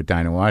movie with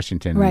Dinah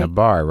Washington in the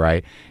bar,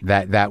 right?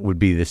 That would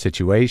be the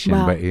situation.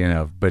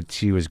 Wow. But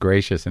she was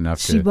gracious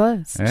enough to.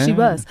 She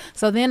was.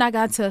 So then I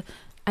got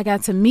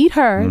to meet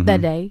her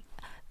that day.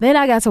 Then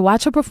I got to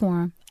watch her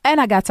perform, and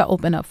I got to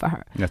open up for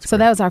her. So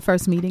that was our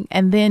first meeting,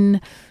 and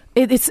then.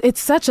 It's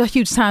such a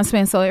huge time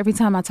span. So every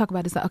time I talk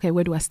about it, it's like, okay,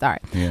 where do I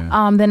start?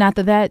 Yeah. Then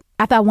after that,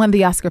 after I won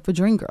the Oscar for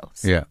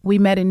Dreamgirls, we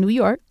met in New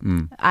York.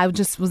 I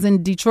just was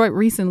in Detroit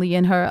recently,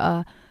 and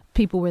her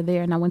people were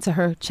there, and I went to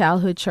her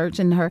childhood church,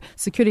 and her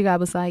security guy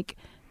was like,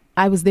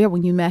 I was there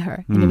when you met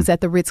her, and it was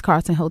at the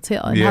Ritz-Carlton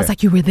Hotel. And I was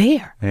like, you were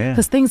there?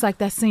 Because things like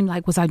that seemed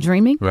like, was I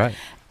dreaming? Right.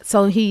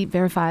 So he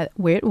verified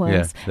where it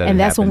was, and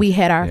that's when we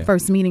had our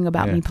first meeting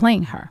about me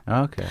playing her.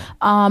 Okay.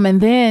 And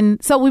then,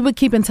 so we would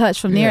keep in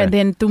touch from there, and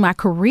then through my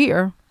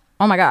career,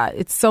 oh my God,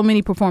 it's so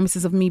many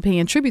performances of me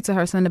paying tribute to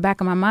her. So in the back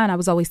of my mind, I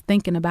was always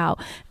thinking about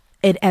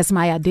it as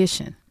my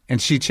audition.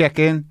 And she check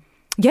in?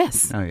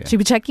 Yes. Oh, yeah. She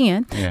would check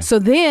in. Yeah. So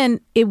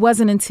then it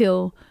wasn't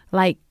until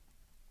 8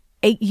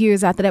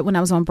 years after that when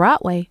I was on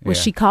Broadway where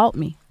she called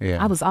me.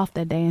 Yeah. I was off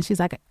that day, and she's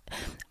like,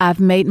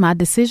 I've made my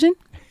decision.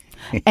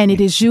 And it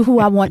is you who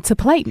I want to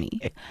play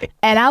me.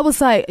 And I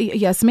was like,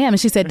 yes, ma'am. And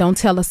she said, don't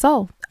tell a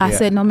soul. I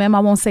said, no, ma'am, I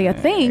won't say a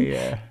thing.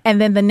 Yeah.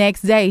 And then the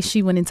next day,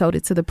 she went and told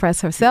it to the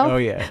press herself. Oh,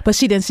 yeah. But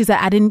she didn't. She said,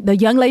 the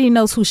young lady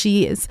knows who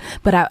she is,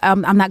 but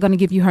I'm not going to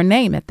give you her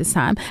name at this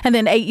time. And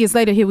then 8 years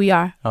later, here we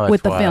are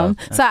with the film.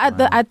 So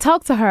I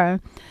talked to her.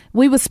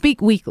 We would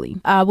speak weekly.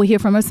 We'd hear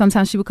from her.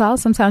 Sometimes she would call.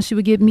 Sometimes she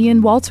would get me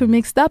and Walter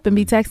mixed up and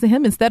be texting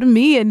him instead of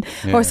me,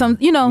 or some,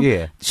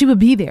 she would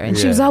be there. And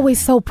she was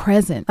always so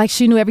present. Like,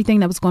 she knew everything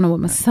that was going on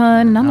with my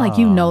son. And I'm like,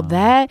 you know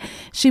that.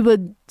 She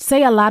would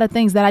say a lot of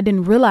things that I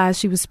didn't realize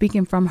she was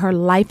speaking from her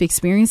life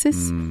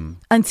experiences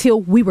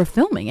until we were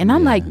filming. And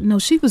I'm like, no,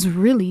 she was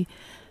really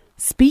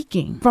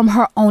speaking from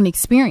her own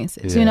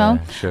experiences,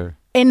 Sure.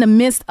 In the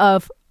midst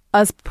of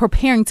us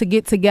preparing to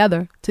get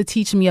together to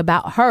teach me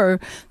about her,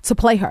 to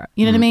play her.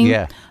 You know what I mean?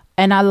 Yeah.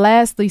 And I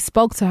lastly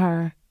spoke to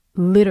her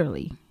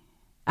literally.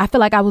 I feel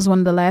like I was one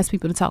of the last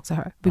people to talk to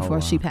her before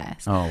she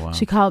passed. Oh, wow.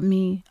 She called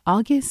me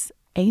August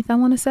 8th, I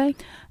want to say.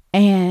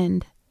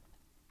 And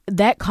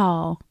that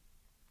call,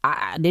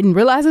 I didn't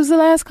realize it was the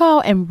last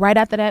call. And right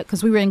after that,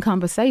 because we were in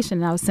conversation,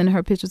 and I was sending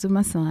her pictures of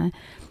my son,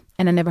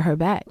 and I never heard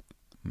back.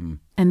 And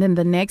then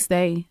the next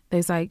day,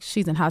 there's like,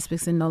 she's in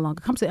hospice and no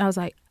longer comes. I was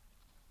like,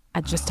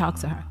 I just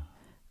talked to her.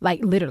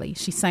 Like, literally,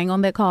 she sang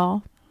on that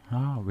call.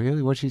 Oh,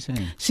 really? What'd she sing?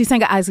 She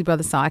sang an Isley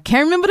Brothers song. I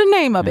can't remember the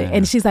name of it.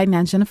 And she's like,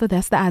 now, Jennifer,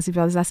 that's the Isley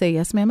Brothers. I said,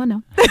 yes, ma'am, I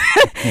know.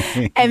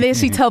 And then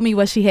she told me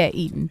what she had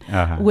eaten,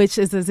 which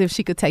is as if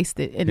she could taste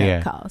it in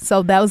that call.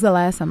 So that was the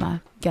last time I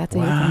got to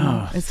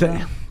hear from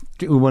her.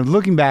 When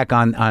looking back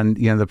on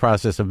the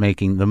process of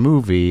making the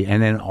movie,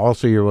 and then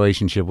also your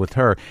relationship with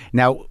her.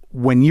 Now,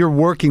 when you're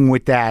working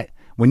with that,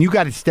 when you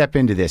got to step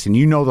into this and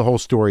you know the whole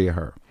story of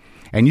her,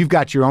 and you've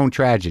got your own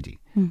tragedy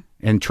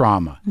and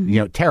trauma,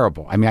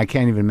 terrible. I mean, I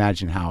can't even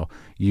imagine how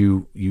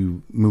you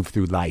move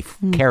through life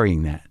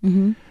carrying that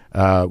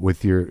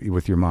with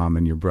your mom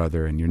and your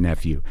brother and your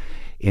nephew.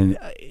 And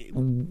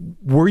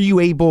were you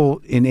able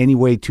in any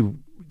way to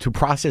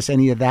process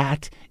any of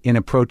that in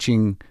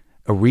approaching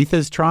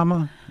Aretha's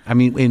trauma? I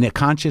mean, in a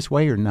conscious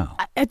way or no?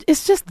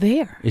 It's just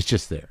there. It's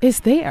just there. It's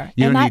there.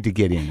 You don't need to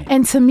get in it.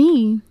 And to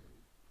me,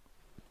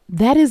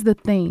 that is the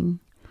thing,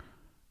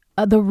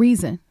 the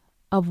reason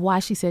of why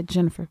she said,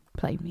 Jennifer,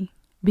 play me.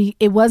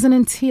 It wasn't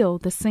until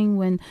the scene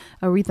when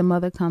Aretha's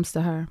mother comes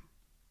to her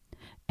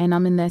and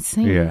I'm in that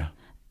scene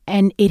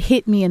and it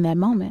hit me in that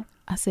moment.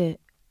 I said,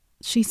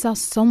 she saw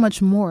so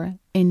much more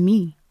in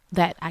me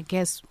that I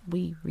guess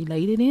we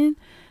related in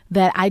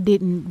that I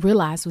didn't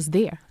realize was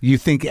there. You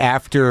think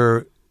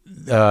after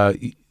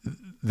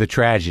the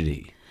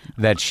tragedy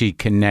that she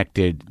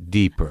connected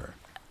deeper?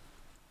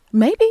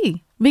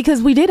 Maybe,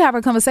 because we did have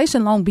a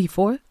conversation long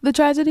before the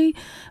tragedy,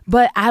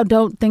 but I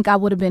don't think I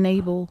would have been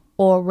able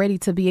or ready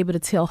to be able to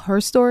tell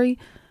her story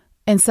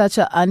in such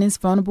an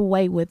honest, vulnerable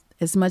way with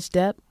as much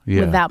depth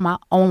without my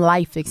own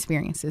life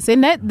experiences.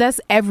 And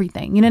that's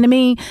everything. You know what I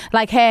mean?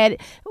 Like,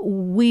 had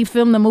we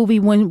filmed the movie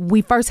when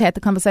we first had the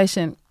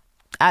conversation,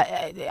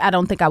 I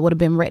don't think I would have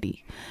been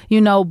ready,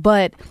 you know,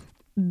 but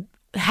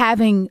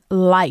having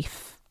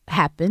life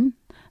happen,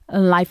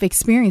 life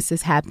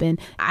experiences happen,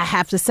 I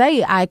have to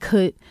say I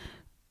could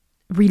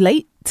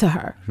relate to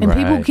her. And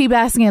people keep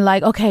asking,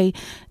 like, okay,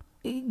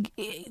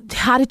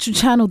 how did you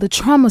channel the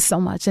trauma so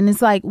much? And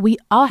it's like, we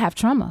all have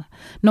trauma,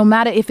 no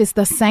matter if it's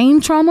the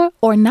same trauma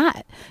or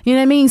not. You know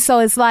what I mean? So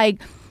it's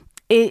like,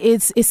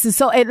 it's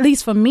so, at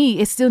least for me,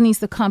 it still needs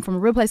to come from a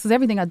real place, because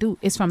everything I do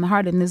is from the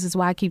heart. And this is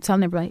why I keep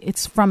telling everybody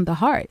it's from the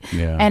heart.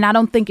 Yeah. And I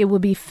don't think it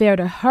would be fair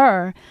to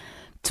her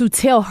to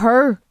tell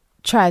her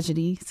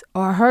tragedies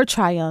or her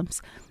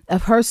triumphs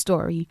of her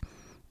story,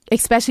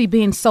 especially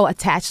being so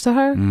attached to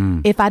her,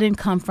 if I didn't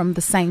come from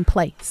the same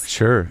place.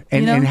 Sure.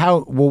 And and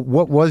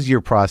what was your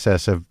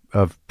process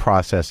of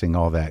processing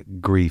all that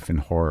grief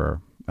and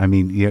horror? I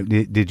mean,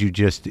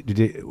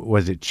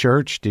 was it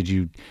church? Did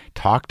you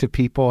talk to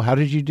people? How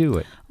did you do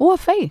it? Well,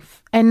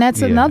 faith. And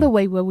that's another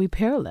way where we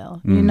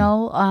parallel, you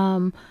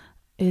know,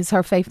 is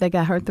her faith that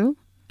got her through.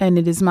 And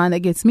it is mine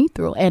that gets me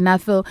through. And I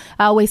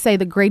always say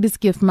the greatest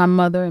gift my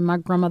mother and my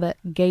grandmother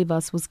gave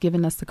us was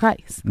giving us the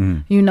Christ.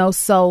 You know,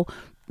 so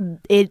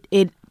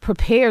it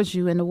prepares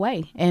you in a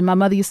way. And my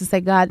mother used to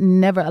say, God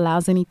never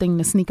allows anything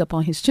to sneak up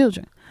on his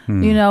children.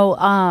 You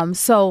know,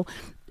 so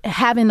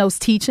having those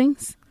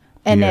teachings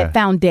and that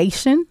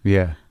foundation,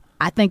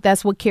 I think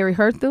that's what carried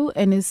her through,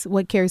 and is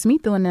what carries me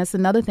through. And that's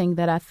another thing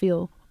that I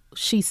feel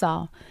she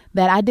saw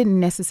that I didn't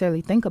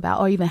necessarily think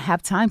about or even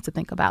have time to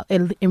think about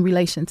in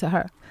relation to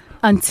her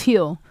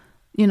until,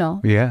 you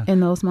know, in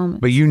those moments.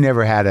 But you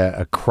never had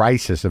a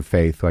crisis of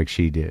faith like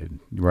she did,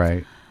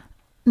 right?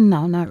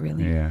 No, not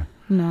really. Yeah.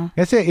 No.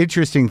 That's an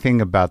interesting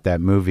thing about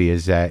that movie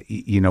is that,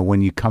 you know,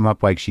 when you come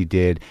up like she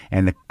did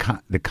and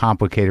the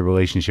complicated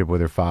relationship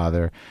with her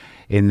father,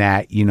 in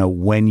that, you know,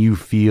 when you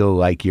feel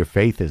like your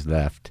faith is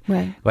left,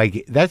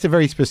 like that's a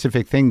very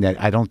specific thing that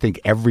I don't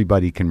think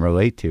everybody can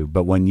relate to.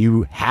 But when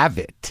you have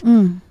it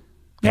and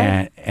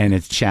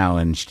it's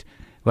challenged,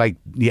 like,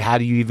 how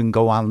do you even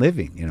go on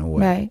living in a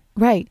way?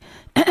 Right.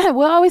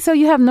 Well, I always say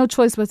you have no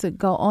choice but to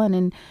go on.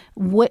 And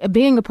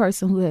being a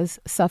person who has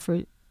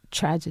suffered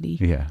tragedy,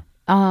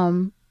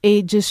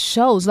 it just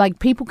shows, like,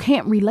 people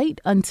can't relate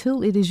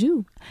until it is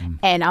you.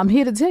 And I'm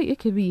here to tell you, it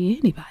could be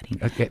anybody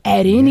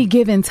at any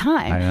given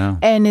time. I know.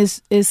 And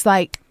it's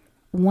like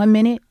one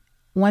minute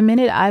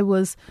I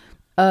was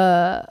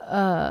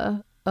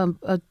a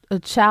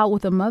child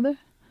with a mother,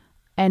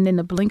 and in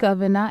the blink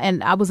of an eye,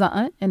 and I was an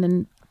aunt, and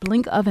in the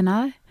blink of an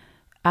eye,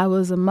 I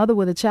was a mother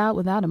with a child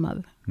without a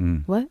mother.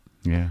 What?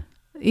 Yeah.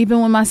 Even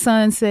when my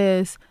son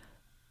says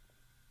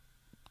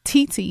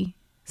TT,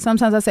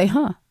 sometimes I say,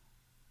 huh?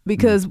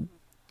 Because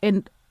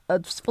in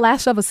a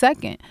flash of a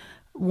second,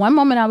 one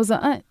moment I was an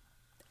aunt,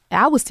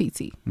 I was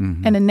TT.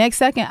 And the next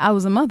second I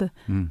was a mother.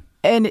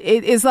 And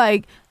it's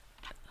like,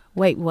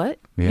 wait, what?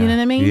 You know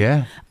what I mean?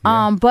 Yeah.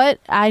 But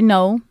I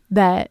know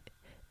that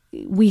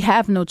we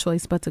have no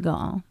choice but to go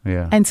on.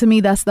 Yeah. And to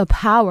me, that's the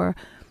power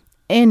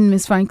in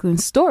Miss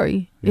Franklin's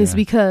story, is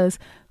because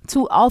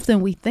too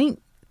often we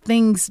think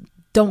things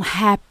don't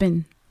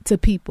happen to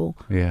people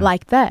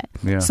like that.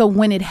 Yeah. So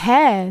when it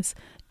has,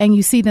 and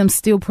you see them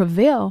still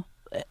prevail,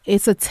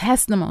 it's a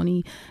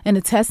testimony and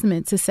a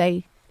testament to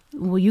say,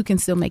 well, you can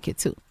still make it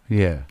too.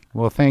 Yeah.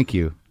 Well, thank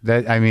you.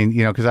 That, I mean,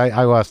 you know, because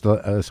I lost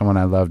someone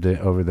I loved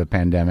over the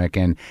pandemic,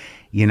 and,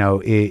 you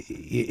know,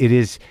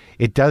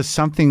 it does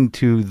something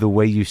to the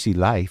way you see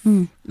life.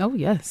 Oh,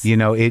 yes. You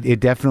know, it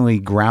definitely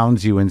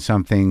grounds you in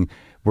something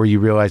where you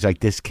realize, like,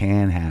 this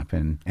can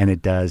happen, and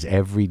it does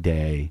every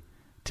day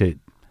to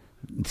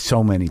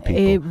so many people.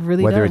 It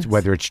really does.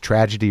 Whether it's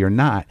tragedy or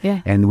not.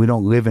 Yeah. And we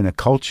don't live in a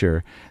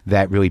culture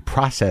that really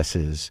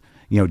processes,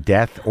 you know,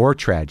 death or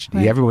tragedy.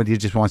 Right. Everybody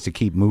just wants to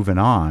keep moving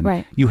on.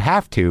 Right. You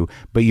have to,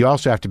 but you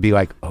also have to be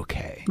like,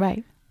 okay.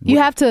 Right. You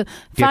have to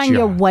find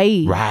your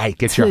way. Right.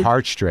 Get your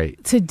heart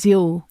straight. To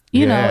deal.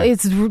 You know,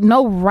 it's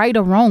no right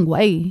or wrong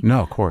way.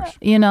 No, of course.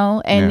 You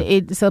know, and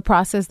it's a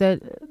process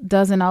that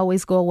doesn't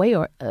always go away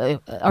or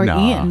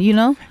end, you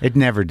know? It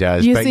never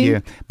does.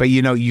 But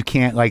you know, you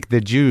can't, like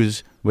the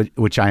Jews,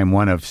 which I am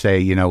one of, say,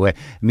 you know,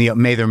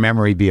 may their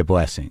memory be a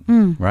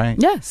blessing. Right?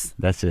 Yes.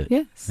 That's it.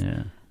 Yes.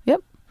 Yeah.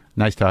 Yep.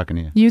 Nice talking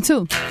to you. You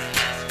too.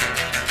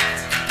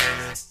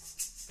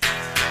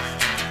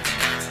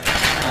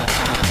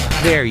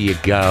 There you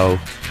go.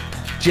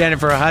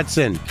 Jennifer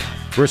Hudson.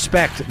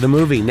 Respect, the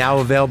movie, now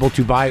available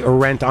to buy or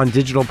rent on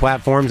digital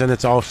platforms, and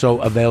it's also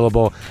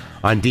available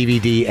on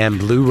DVD and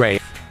Blu-ray.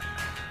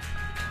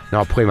 and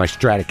I'll play my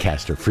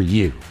Stratocaster for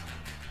you.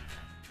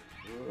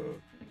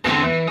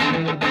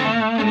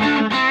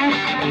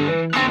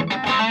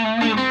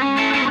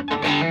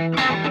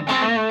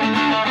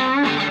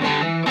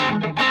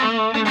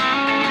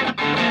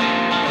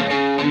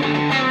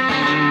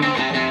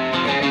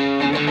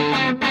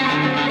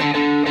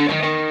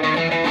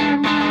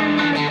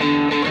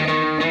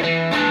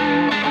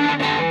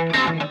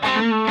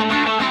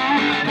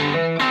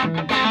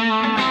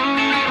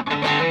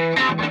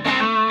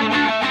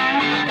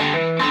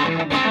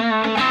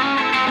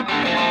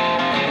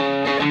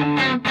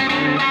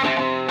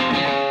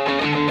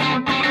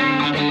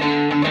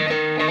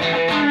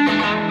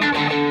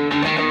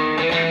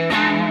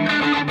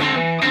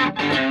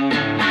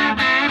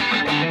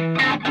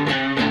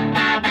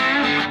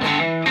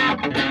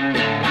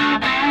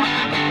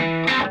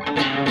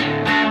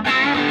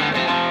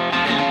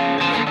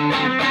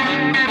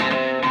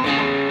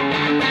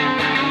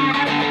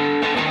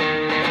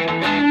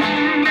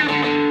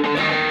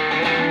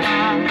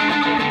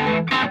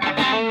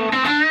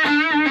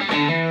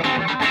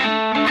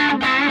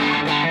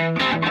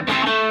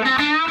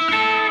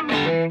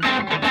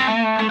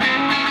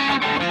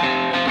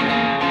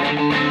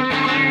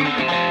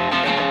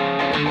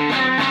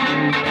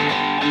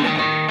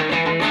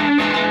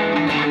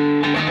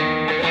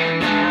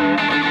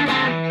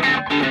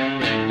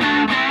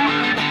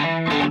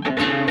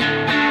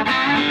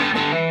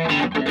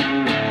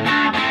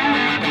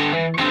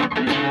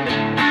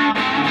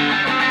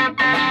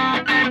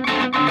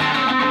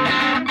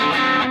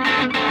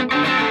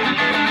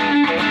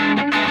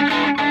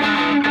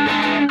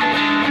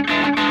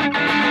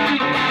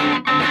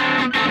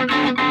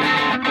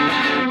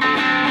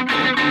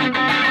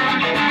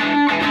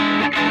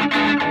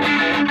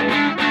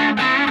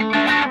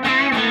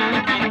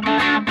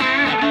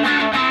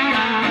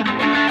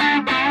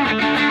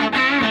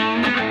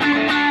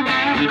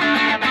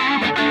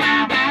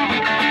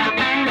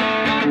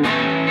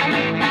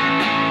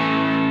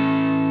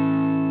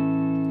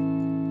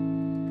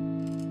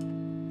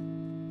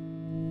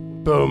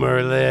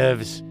 Boomer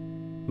lives.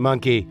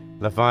 Monkey,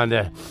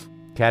 LaFonda,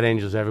 cat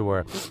angels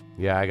everywhere.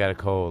 Yeah, I got a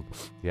cold.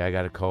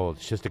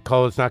 It's just a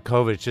cold. It's not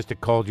COVID. It's just a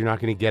cold. You're not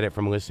going to get it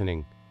from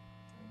listening.